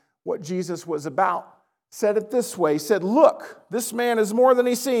everybody what Jesus was about, said it this way. He said, look, this man is more than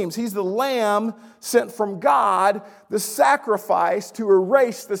he seems. He's the Lamb sent from God, the sacrifice to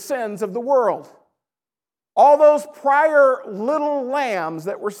erase the sins of the world. All those prior little lambs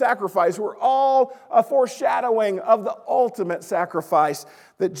that were sacrificed were all a foreshadowing of the ultimate sacrifice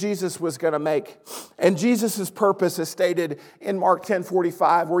that Jesus was going to make. And Jesus' purpose is stated in Mark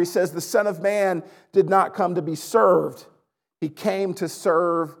 10:45, where he says, the Son of Man did not come to be served. He came to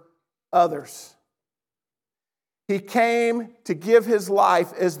serve others. He came to give his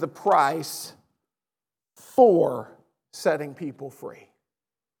life as the price for setting people free.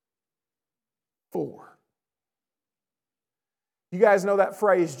 for. You guys know that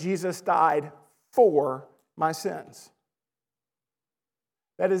phrase, Jesus died for my sins.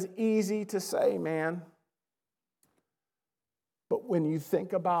 That is easy to say, man. But when you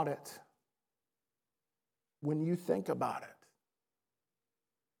think about it,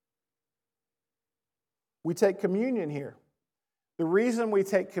 we take communion here. The reason we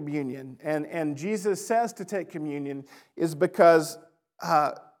take communion, and Jesus says to take communion, is because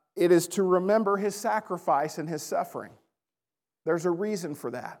it is to remember his sacrifice and his suffering. There's a reason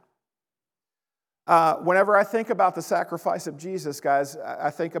for that. Whenever I think about the sacrifice of Jesus, guys, I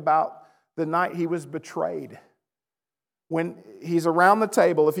think about the night he was betrayed. When he's around the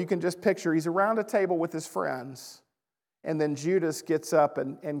table, if you can just picture, he's around a table with his friends, and then Judas gets up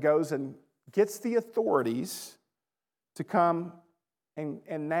and goes and gets the authorities to come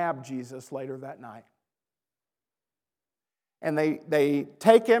and nab Jesus later that night. And they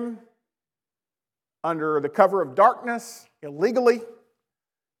take him under the cover of darkness, illegally,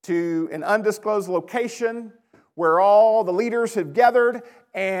 to an undisclosed location where all the leaders have gathered,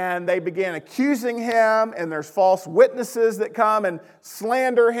 and they began accusing him, and there's false witnesses that come and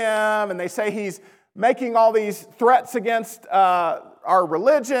slander him, and they say he's making all these threats against our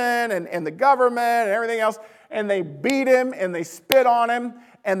religion and the government and everything else, and they beat him, and they spit on him,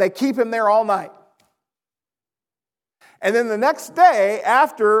 and they keep him there all night. And then the next day,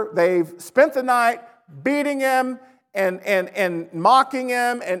 after they've spent the night beating him and mocking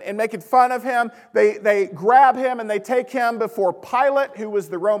him and making fun of him, they grab him and they take him before Pilate, who was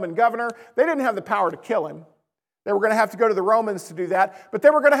the Roman governor. They didn't have the power to kill him. They were going to have to go to the Romans to do that, but they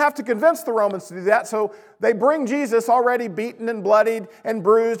were going to have to convince the Romans to do that. So they bring Jesus already beaten and bloodied and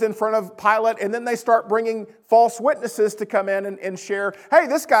bruised in front of Pilate, and then they start bringing false witnesses to come in and share, hey,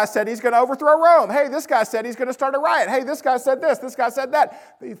 this guy said he's going to overthrow Rome. Hey, this guy said he's going to start a riot. Hey, this guy said this guy said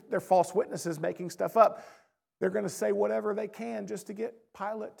that. They're false witnesses making stuff up. They're going to say whatever they can just to get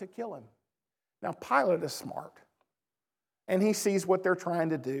Pilate to kill him. Now, Pilate is smart. And he sees what they're trying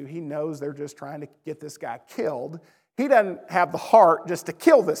to do. He knows they're just trying to get this guy killed. He doesn't have the heart just to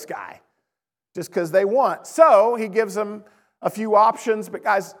kill this guy just because they want. So he gives them a few options. But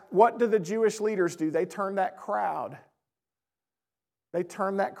guys, what do the Jewish leaders do? They turn that crowd. They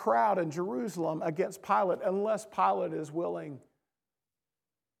turn that crowd in Jerusalem against Pilate unless Pilate is willing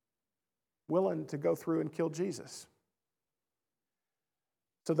to go through and kill Jesus.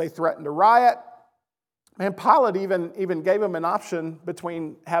 So they threatened a riot. And Pilate even gave them an option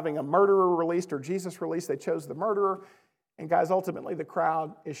between having a murderer released or Jesus released. They chose the murderer. And guys, ultimately the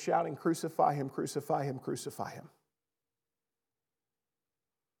crowd is shouting, crucify him, crucify him, crucify him.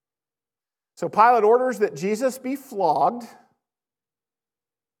 So Pilate orders that Jesus be flogged.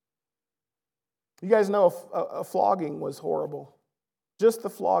 You guys know a flogging was horrible. Just the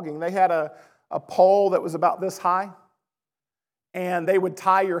flogging. They had a pole that was about this high. And they would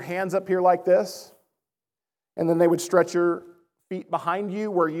tie your hands up here like this. And then they would stretch your feet behind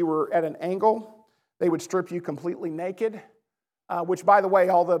you where you were at an angle. They would strip you completely naked, which, by the way,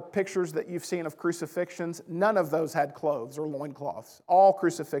 all the pictures that you've seen of crucifixions, none of those had clothes or loincloths. All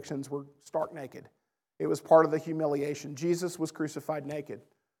crucifixions were stark naked. It was part of the humiliation. Jesus was crucified naked,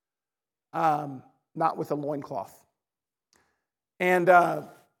 not with a loincloth. And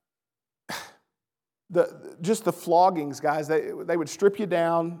just the floggings, guys, they would strip you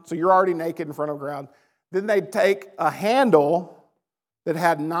down, so you're already naked in front of the crowd. Then they'd take a handle that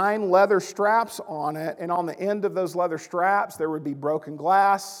had 9 leather straps on it, and on the end of those leather straps, there would be broken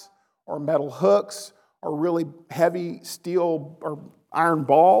glass or metal hooks or really heavy steel or iron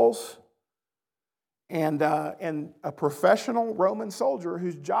balls. And a professional Roman soldier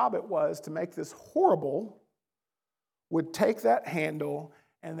whose job it was to make this horrible would take that handle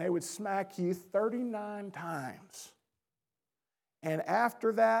and they would smack you 39 times. And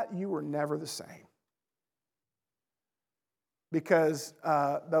after that, you were never the same. Because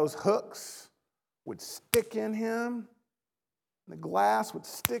those hooks would stick in him, the glass would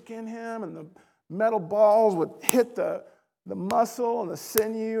stick in him, and the metal balls would hit the muscle and the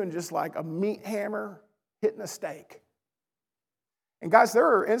sinew, and just like a meat hammer hitting a steak. And guys, there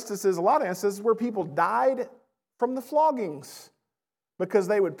are instances, a lot of instances, where people died from the floggings because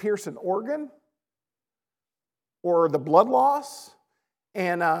they would pierce an organ or the blood loss.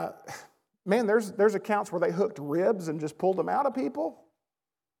 And man, there's accounts where they hooked ribs and just pulled them out of people.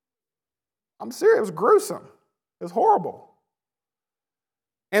 I'm serious, it was gruesome. It was horrible.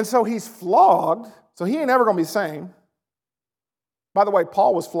 And so he's flogged, so he ain't ever going to be the same. By the way,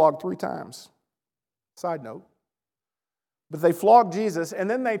 Paul was flogged 3 times. Side note. But they flogged Jesus, and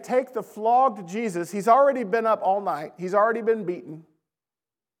then they take the flogged Jesus. He's already been up all night. He's already been beaten.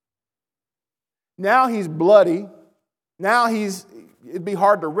 Now he's bloody. Now it'd be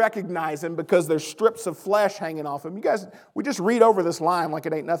hard to recognize him because there's strips of flesh hanging off him. You guys, we just read over this line like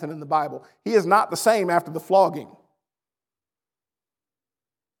it ain't nothing in the Bible. He is not the same after the flogging.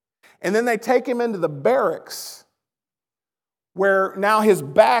 And then they take him into the barracks where now his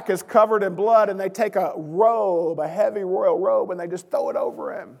back is covered in blood, and they take a robe, a heavy royal robe, and they just throw it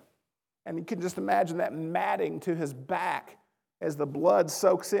over him. And you can just imagine that matting to his back as the blood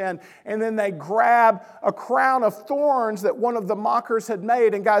soaks in. And then they grab a crown of thorns that one of the mockers had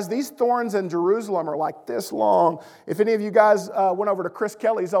made. And guys, these thorns in Jerusalem are like this long. If any of you guys went over to Chris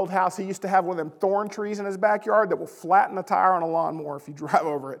Kelly's old house, he used to have one of them thorn trees in his backyard that will flatten a tire on a lawnmower if you drive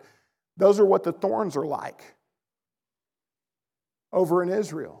over it. Those are what the thorns are like over in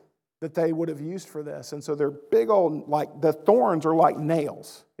Israel that they would have used for this. And so they're big old, like the thorns are like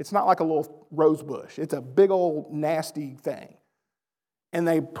nails. It's not like a little rose bush. It's a big old nasty thing. And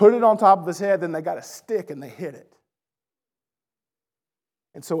they put it on top of his head, then they got a stick and they hit it.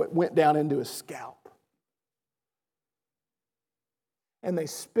 And so it went down into his scalp. And they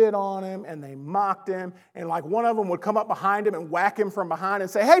spit on him and they mocked him. And like one of them would come up behind him and whack him from behind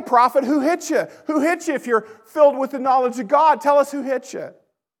and say, "Hey, prophet, who hit you? Who hit you? If you're filled with the knowledge of God, tell us who hit you."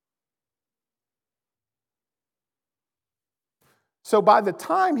 So by the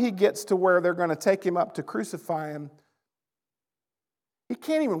time he gets to where they're going to take him up to crucify him, he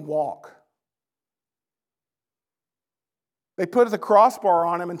can't even walk. They put the crossbar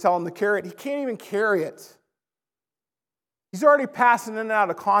on him and tell him to carry it. He can't even carry it. He's already passing in and out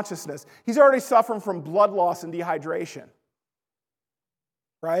of consciousness. He's already suffering from blood loss and dehydration.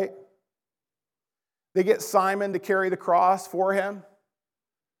 Right? They get Simon to carry the cross for him.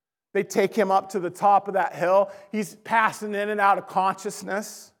 They take him up to the top of that hill. He's passing in and out of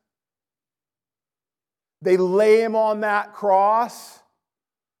consciousness. They lay him on that cross.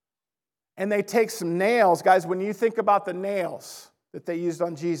 And they take some nails. Guys, when you think about the nails that they used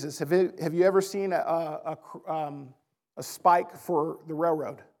on Jesus, have you ever seen a spike for the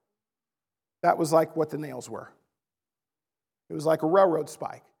railroad? That was like what the nails were. It was like a railroad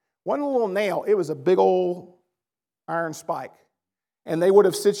spike. One little nail, it was a big old iron spike. And they would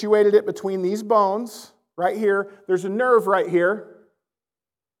have situated it between these bones right here. There's a nerve right here.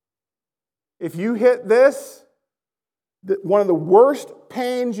 If you hit this, one of the worst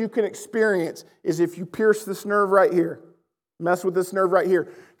pains you can experience is if you pierce this nerve right here. Mess with this nerve right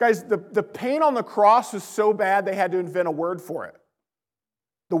here. Guys, the pain on the cross was so bad they had to invent a word for it.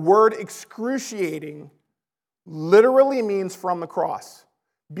 The word excruciating literally means from the cross.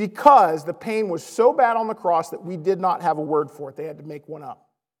 Because the pain was so bad on the cross that we did not have a word for it. They had to make one up.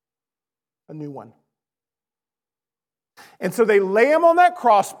 A new one. And so they lay him on that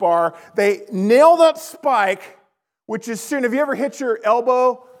crossbar. They nail that spike, which is soon. Have you ever hit your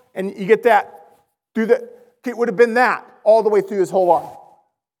elbow and you get that through the... It would have been that all the way through his whole arm.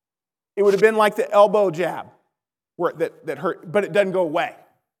 It would have been like the elbow jab where that hurt, but it doesn't go away.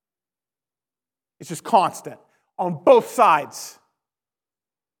 It's just constant on both sides.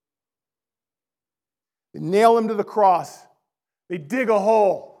 They nail him to the cross. They dig a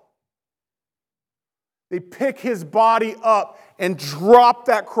hole. They pick his body up and drop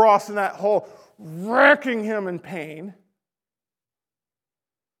that cross in that hole, wrecking him in pain.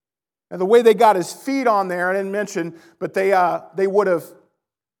 And the way they got his feet on there, I didn't mention, but they would have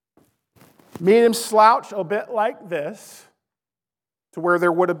made him slouch a bit like this, to where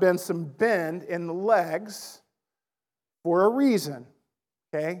there would have been some bend in the legs for a reason.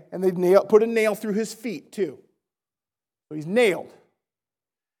 Okay? And they put a nail through his feet too. So he's nailed.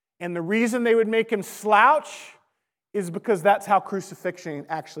 And the reason they would make him slouch is because that's how crucifixion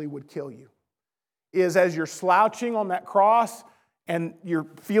actually would kill you. Is as you're slouching on that cross and you're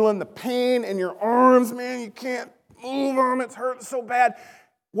feeling the pain in your arms, man, you can't move them, it's hurting so bad.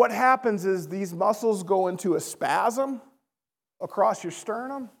 What happens is these muscles go into a spasm across your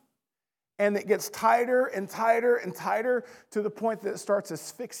sternum. And it gets tighter and tighter and tighter to the point that it starts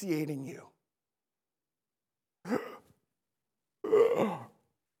asphyxiating you.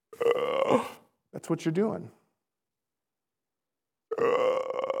 That's what you're doing.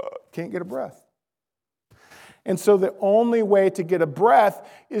 Can't get a breath. And so the only way to get a breath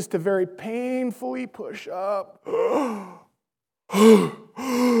is to very painfully push up. Right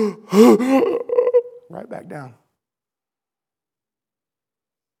back down.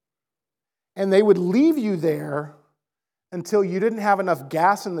 And they would leave you there until you didn't have enough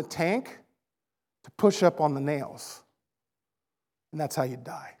gas in the tank to push up on the nails. And that's how you'd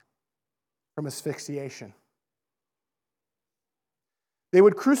die, from asphyxiation. They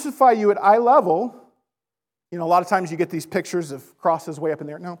would crucify you at eye level. You know, a lot of times you get these pictures of crosses way up in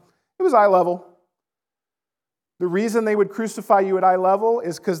there. No, it was eye level. The reason they would crucify you at eye level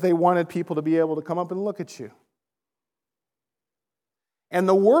is because they wanted people to be able to come up and look at you. And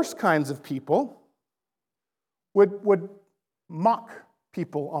the worst kinds of people would mock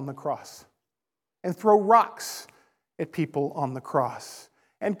people on the cross and throw rocks at people on the cross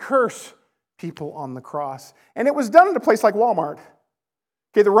and curse people on the cross. And it was done in a place like Walmart.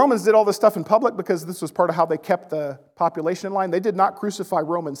 Okay, the Romans did all this stuff in public because this was part of how they kept the population in line. They did not crucify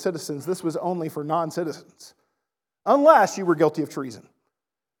Roman citizens. This was only for non-citizens. Unless you were guilty of treason.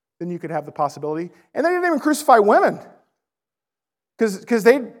 Then you could have the possibility. And they didn't even crucify women. Because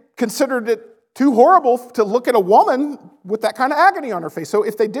they considered it too horrible to look at a woman with that kind of agony on her face. So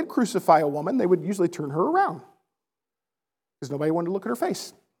if they did crucify a woman, they would usually turn her around. Because nobody wanted to look at her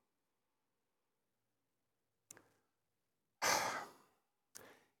face.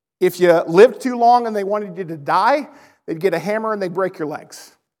 If you lived too long and they wanted you to die, they'd get a hammer and they'd break your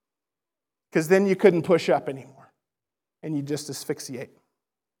legs. Because then you couldn't push up anymore. And you just asphyxiate.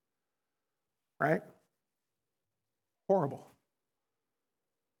 Right? Horrible.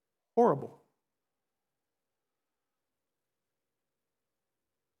 Horrible.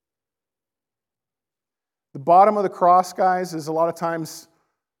 The bottom of the cross, guys, is a lot of times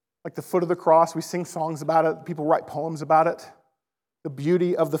like the foot of the cross. We sing songs about it. People write poems about it. The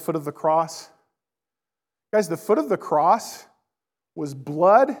beauty of the foot of the cross. Guys, the foot of the cross was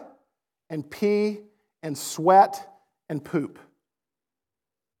blood and pee and sweat and poop.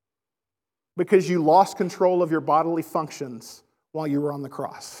 Because you lost control of your bodily functions while you were on the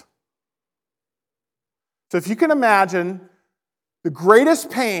cross. So if you can imagine the greatest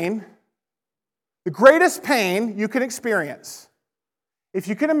pain you can experience, if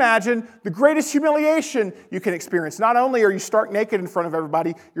you can imagine the greatest humiliation you can experience, not only are you stark naked in front of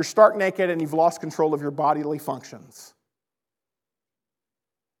everybody, you're stark naked and you've lost control of your bodily functions.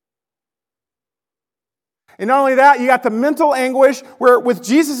 And not only that, you got the mental anguish where with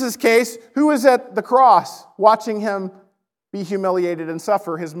Jesus' case, who was at the cross watching him be humiliated and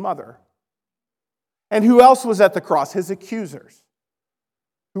suffer? His mother. And who else was at the cross? His accusers,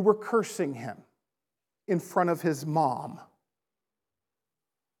 who were cursing him in front of his mom.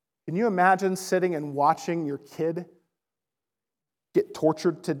 Can you imagine sitting and watching your kid get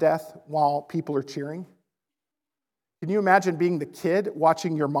tortured to death while people are cheering? Can you imagine being the kid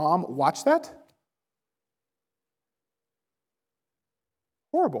watching your mom watch that?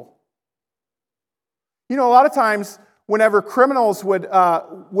 Horrible. You know, a lot of times, whenever criminals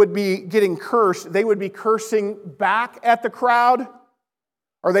would be getting cursed, they would be cursing back at the crowd,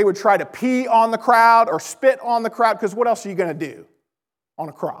 or they would try to pee on the crowd or spit on the crowd, because what else are you going to do on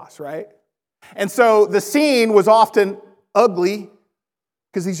a cross, right? And so the scene was often ugly,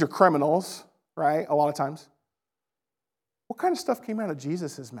 because these are criminals, right, a lot of times. What kind of stuff came out of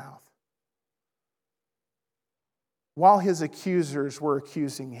Jesus' mouth? While his accusers were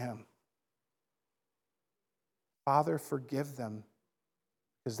accusing him. Father, forgive them,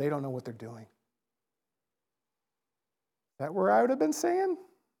 because they don't know what they're doing. Is that where I would have been saying?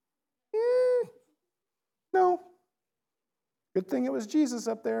 No. Good thing it was Jesus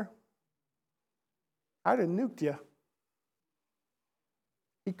up there. I'd have nuked you.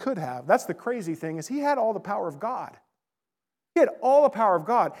 He could have. That's the crazy thing, is he had all the power of God. He had all the power of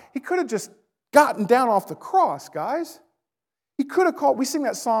God. He could have just gotten down off the cross, guys. He could have called, we sing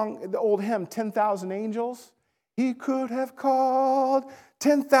that song, the old hymn, 10,000 angels. He could have called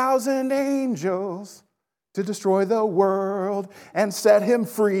 10,000 angels to destroy the world and set him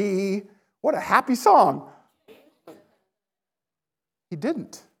free. What a happy song. He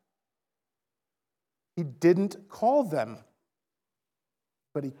didn't. He didn't call them,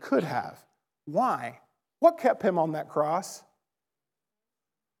 but he could have. Why? What kept him on that cross?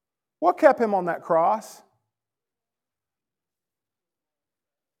 What kept him on that cross?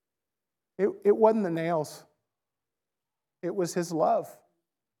 It wasn't the nails. It was his love.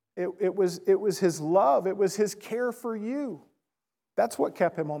 It was his love. It was his care for you. That's what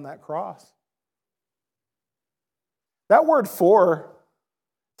kept him on that cross. That word for,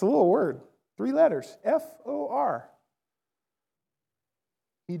 it's a little word. 3 letters. F-O-R.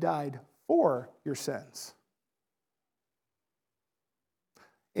 He died for your sins.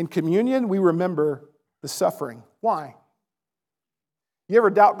 In communion, we remember the suffering. Why? You ever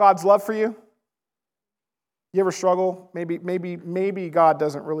doubt God's love for you? You ever struggle? Maybe God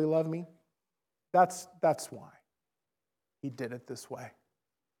doesn't really love me. That's why he did it this way.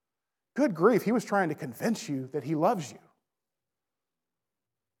 Good grief, he was trying to convince you that he loves you.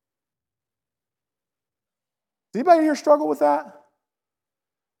 Does anybody here struggle with that?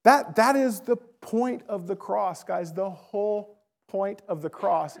 That is the point of the cross, guys. The whole point of the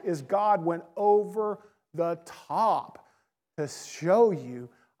cross is God went over the top to show you,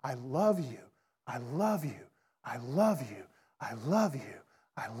 I love you, I love you, I love you, I love you,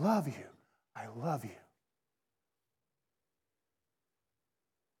 I love you, I love you.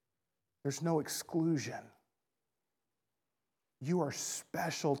 There's no exclusion. You are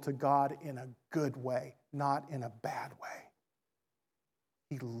special to God in a good way, not in a bad way.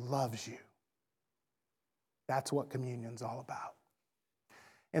 He loves you. That's what communion's all about.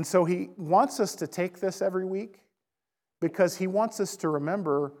 And so he wants us to take this every week because he wants us to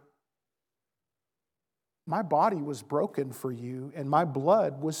remember, my body was broken for you and my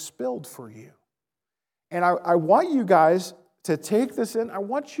blood was spilled for you. And I want you guys to take this in. I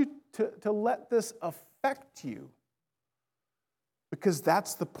want you to let this affect you, because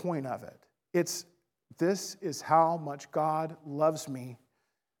that's the point of it. This is how much God loves me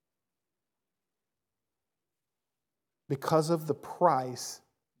because of the price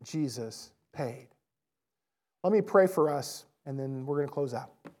Jesus paid. Let me pray for us, and then we're going to close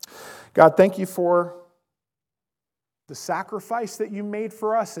out. God, thank you for the sacrifice that you made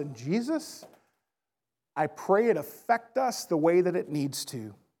for us in Jesus. I pray it affect us the way that it needs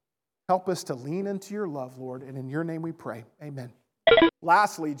to. Help us to lean into your love, Lord, and in your name we pray. Amen.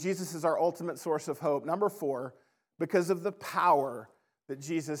 Lastly, Jesus is our ultimate source of hope. Number 4, because of the power that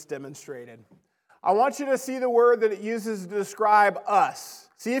Jesus demonstrated. I want you to see the word that it uses to describe us.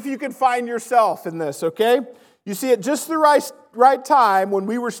 See if you can find yourself in this, okay? You see, at just the right time, when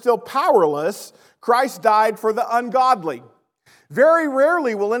we were still powerless, Christ died for the ungodly. Very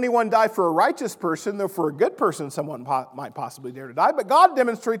rarely will anyone die for a righteous person, though for a good person someone might possibly dare to die. But God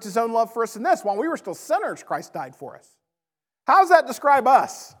demonstrates his own love for us in this. While we were still sinners, Christ died for us. How does that describe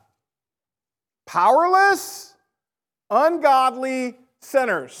us? Powerless, ungodly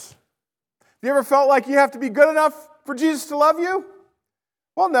sinners. Have you ever felt like you have to be good enough for Jesus to love you?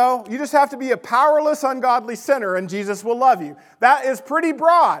 Well, no. You just have to be a powerless, ungodly sinner and Jesus will love you. That is pretty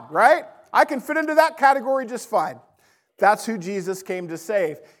broad, right? I can fit into that category just fine. That's who Jesus came to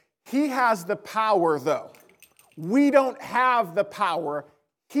save. He has the power, though. We don't have the power.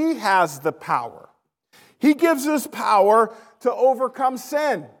 He has the power. He gives us power to overcome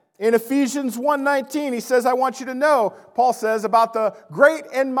sin. In Ephesians 1:19, he says, I want you to know, Paul says, about the great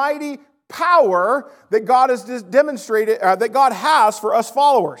and mighty power that God has demonstrated, that God has for us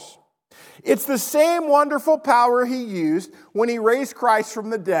followers. It's the same wonderful power he used when he raised Christ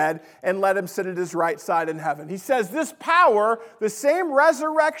from the dead and let him sit at his right side in heaven. He says this power, the same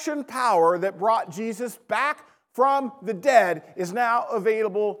resurrection power that brought Jesus back from the dead, is now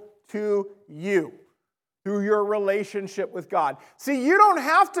available to you through your relationship with God. See, you don't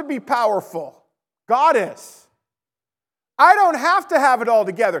have to be powerful. God is. I don't have to have it all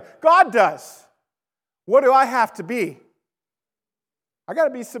together. God does. What do I have to be? I got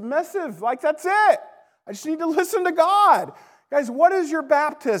to be submissive. Like, that's it. I just need to listen to God. Guys, what is your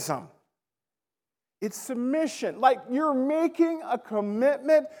baptism? It's submission. Like, you're making a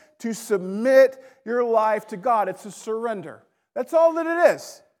commitment to submit your life to God. It's a surrender. That's all that it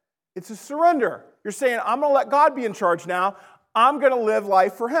is. It's a surrender. You're saying, I'm going to let God be in charge now. I'm going to live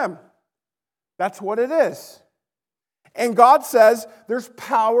life for him. That's what it is. And God says there's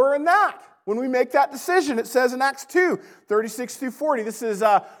power in that. When we make that decision, it says in Acts 2, 36 through 40. This is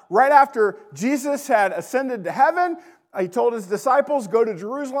right after Jesus had ascended to heaven. He told his disciples, go to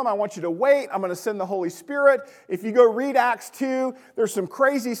Jerusalem. I want you to wait. I'm going to send the Holy Spirit. If you go read Acts 2, there's some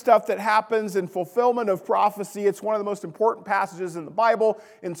crazy stuff that happens in fulfillment of prophecy. It's one of the most important passages in the Bible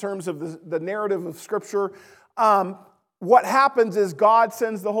in terms of the narrative of Scripture. What happens is God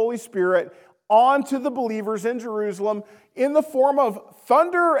sends the Holy Spirit onto the believers in Jerusalem in the form of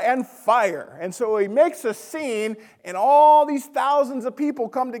thunder and fire. And so he makes a scene, and all these thousands of people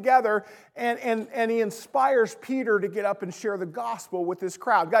come together, and he inspires Peter to get up and share the gospel with this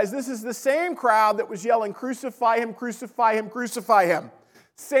crowd. Guys, this is the same crowd that was yelling, crucify him, crucify him, crucify him.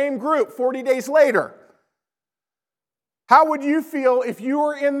 Same group 40 days later. How would you feel if you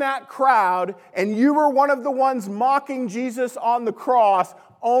were in that crowd and you were one of the ones mocking Jesus on the cross,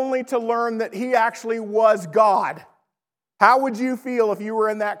 only to learn that he actually was God? How would you feel if you were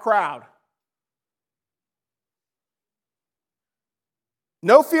in that crowd?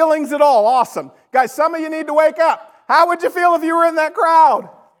 No feelings at all. Awesome. Guys, some of you need to wake up. How would you feel if you were in that crowd?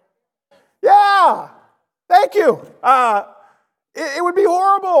 Yeah. Thank you. It would be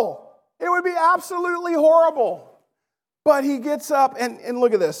horrible. It would be absolutely horrible. But he gets up, and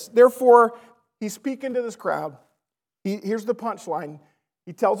look at this. Therefore, he's speaking to this crowd. Here's the punchline.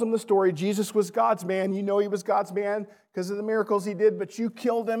 He tells them the story. Jesus was God's man. You know he was God's man because of the miracles he did, but you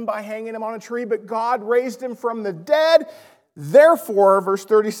killed him by hanging him on a tree. But God raised him from the dead. Therefore, verse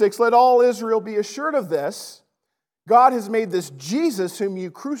 36, let all Israel be assured of this. God has made this Jesus whom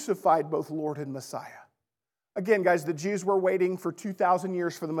you crucified both Lord and Messiah. Again, guys, the Jews were waiting for 2,000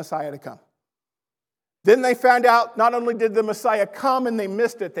 years for the Messiah to come. Then they found out not only did the Messiah come and they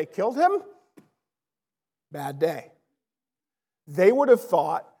missed it, they killed him. Bad day. They would have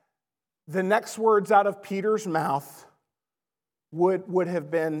thought the next words out of Peter's mouth would have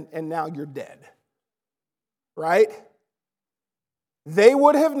been, and now you're dead. Right? They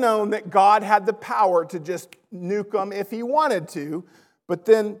would have known that God had the power to just nuke them if he wanted to. But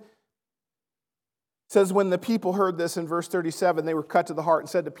then it says when the people heard this in verse 37, they were cut to the heart and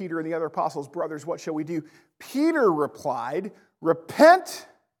said to Peter and the other apostles, brothers, what shall we do? Peter replied, repent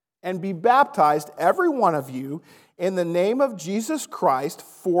and be baptized, every one of you, in the name of Jesus Christ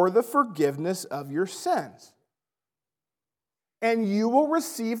for the forgiveness of your sins. And you will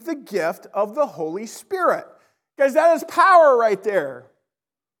receive the gift of the Holy Spirit. Guys, that is power right there.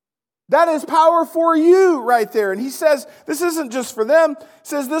 That is power for you right there. And he says, this isn't just for them. He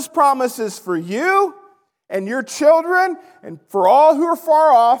says, this promise is for you and your children and for all who are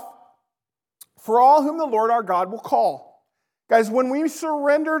far off, for all whom the Lord our God will call. Guys, when we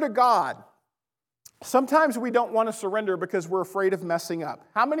surrender to God, sometimes we don't want to surrender because we're afraid of messing up.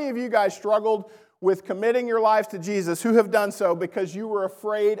 How many of you guys struggled with committing your lives to Jesus who have done so because you were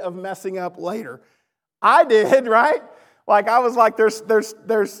afraid of messing up later? I did, right? Like I was like, there's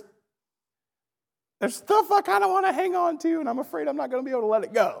stuff I kind of want to hang on to, and I'm afraid I'm not going to be able to let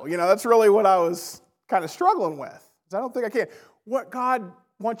it go. You know, that's really what I was kind of struggling with. I don't think I can. What God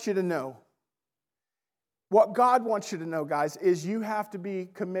wants you to know, guys, is you have to be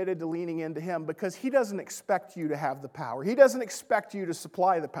committed to leaning into him because he doesn't expect you to have the power. He doesn't expect you to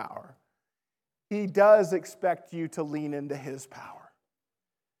supply the power. He does expect you to lean into his power.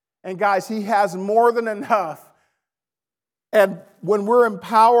 And guys, he has more than enough. And when we're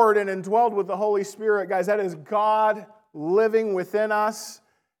empowered and indwelled with the Holy Spirit, guys, that is God living within us,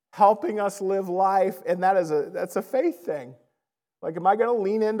 helping us live life. And that's a faith thing. Like, am I going to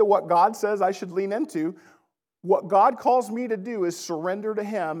lean into what God says I should lean into? What God calls me to do is surrender to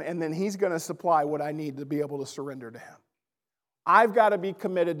him, and then he's going to supply what I need to be able to surrender to him. I've got to be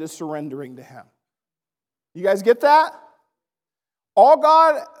committed to surrendering to him. You guys get that? All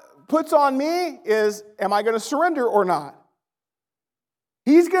God puts on me is, am I going to surrender or not?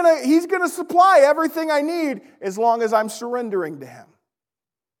 He's going to supply everything I need as long as I'm surrendering to him.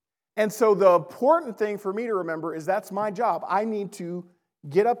 And so the important thing for me to remember is that's my job. I need to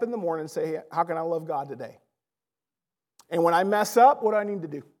get up in the morning and say, hey, how can I love God today? And when I mess up, what do I need to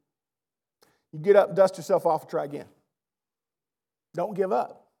do? You get up, dust yourself off, and try again. Don't give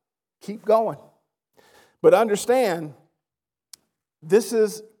up. Keep going. But understand, this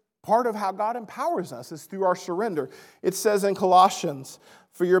is part of how God empowers us, is through our surrender. It says in Colossians,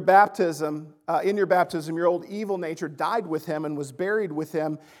 for your baptism, in your baptism, your old evil nature died with him and was buried with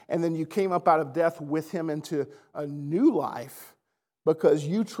him, and then you came up out of death with him into a new life because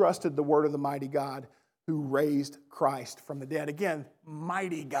you trusted the word of the mighty God who raised Christ from the dead. Again,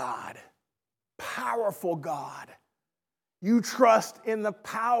 mighty God, powerful God. You trust in the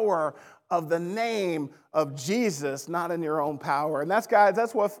power of the name of Jesus, not in your own power. And that's, guys,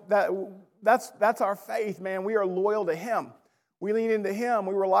 that's our faith, man. We are loyal to him. We lean into him.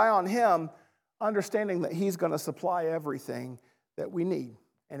 We rely on him, understanding that he's going to supply everything that we need.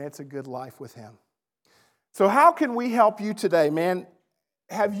 And it's a good life with him. So how can we help you today, man?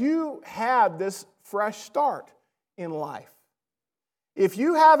 Have you had this fresh start in life? If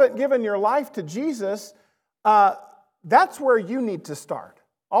you haven't given your life to Jesus, that's where you need to start.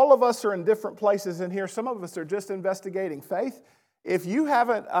 All of us are in different places in here. Some of us are just investigating faith. If you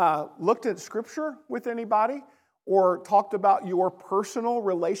haven't looked at Scripture with anybody or talked about your personal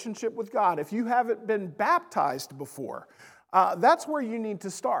relationship with God, if you haven't been baptized before, that's where you need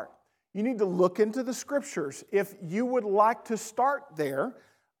to start. You need to look into the Scriptures. If you would like to start there,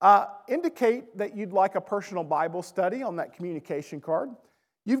 indicate that you'd like a personal Bible study on that communication card.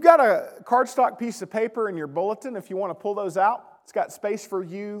 You've got a cardstock piece of paper in your bulletin if you want to pull those out. It's got space for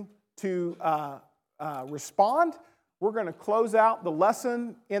you to respond. We're going to close out the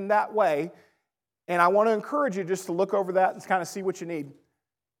lesson in that way. And I want to encourage you just to look over that and kind of see what you need.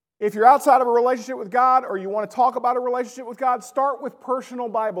 If you're outside of a relationship with God or you want to talk about a relationship with God, start with personal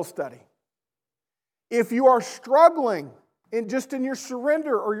Bible study. If you are struggling in your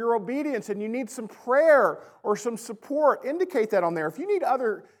surrender or your obedience and you need some prayer or some support, indicate that on there. If you need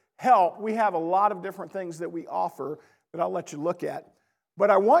other help, we have a lot of different things that we offer that I'll let you look at.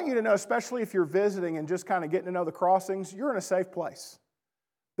 But I want you to know, especially if you're visiting and just kind of getting to know the crossings, you're in a safe place.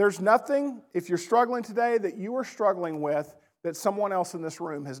 There's nothing, if you're struggling today, that you are struggling with that someone else in this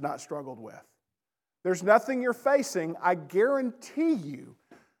room has not struggled with. There's nothing you're facing, I guarantee you,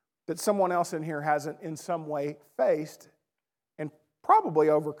 that someone else in here hasn't in some way faced and probably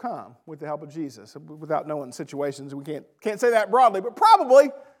overcome with the help of Jesus. Without knowing situations, we can't say that broadly, but probably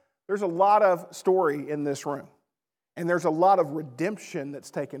there's a lot of story in this room. And there's a lot of redemption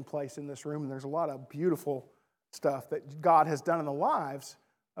that's taken place in this room. And there's a lot of beautiful stuff that God has done in the lives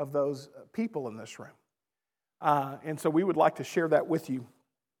of those people in this room. And so we would like to share that with you.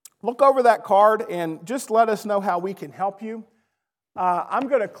 Look over that card and just let us know how we can help you. I'm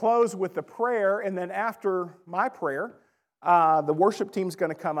going to close with a prayer, and then after my prayer, the worship team's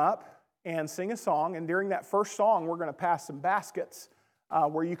going to come up and sing a song. And during that first song, we're going to pass some baskets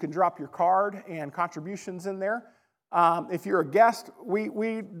where you can drop your card and contributions in there. If you're a guest, we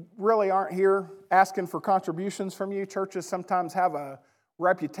really aren't here asking for contributions from you. Churches sometimes have a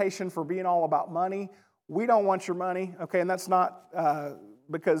reputation for being all about money. We don't want your money, okay? And that's not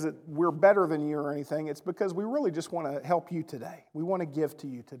because we're better than you or anything. It's because we really just want to help you today. We want to give to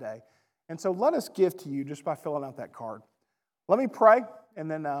you today. And so let us give to you just by filling out that card. Let me pray,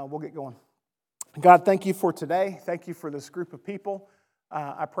 and then we'll get going. God, thank you for today. Thank you for this group of people.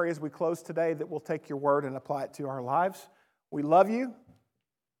 I pray as we close today that we'll take your word and apply it to our lives. We love you.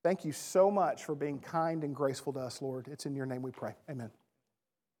 Thank you so much for being kind and graceful to us, Lord. It's in your name we pray. Amen.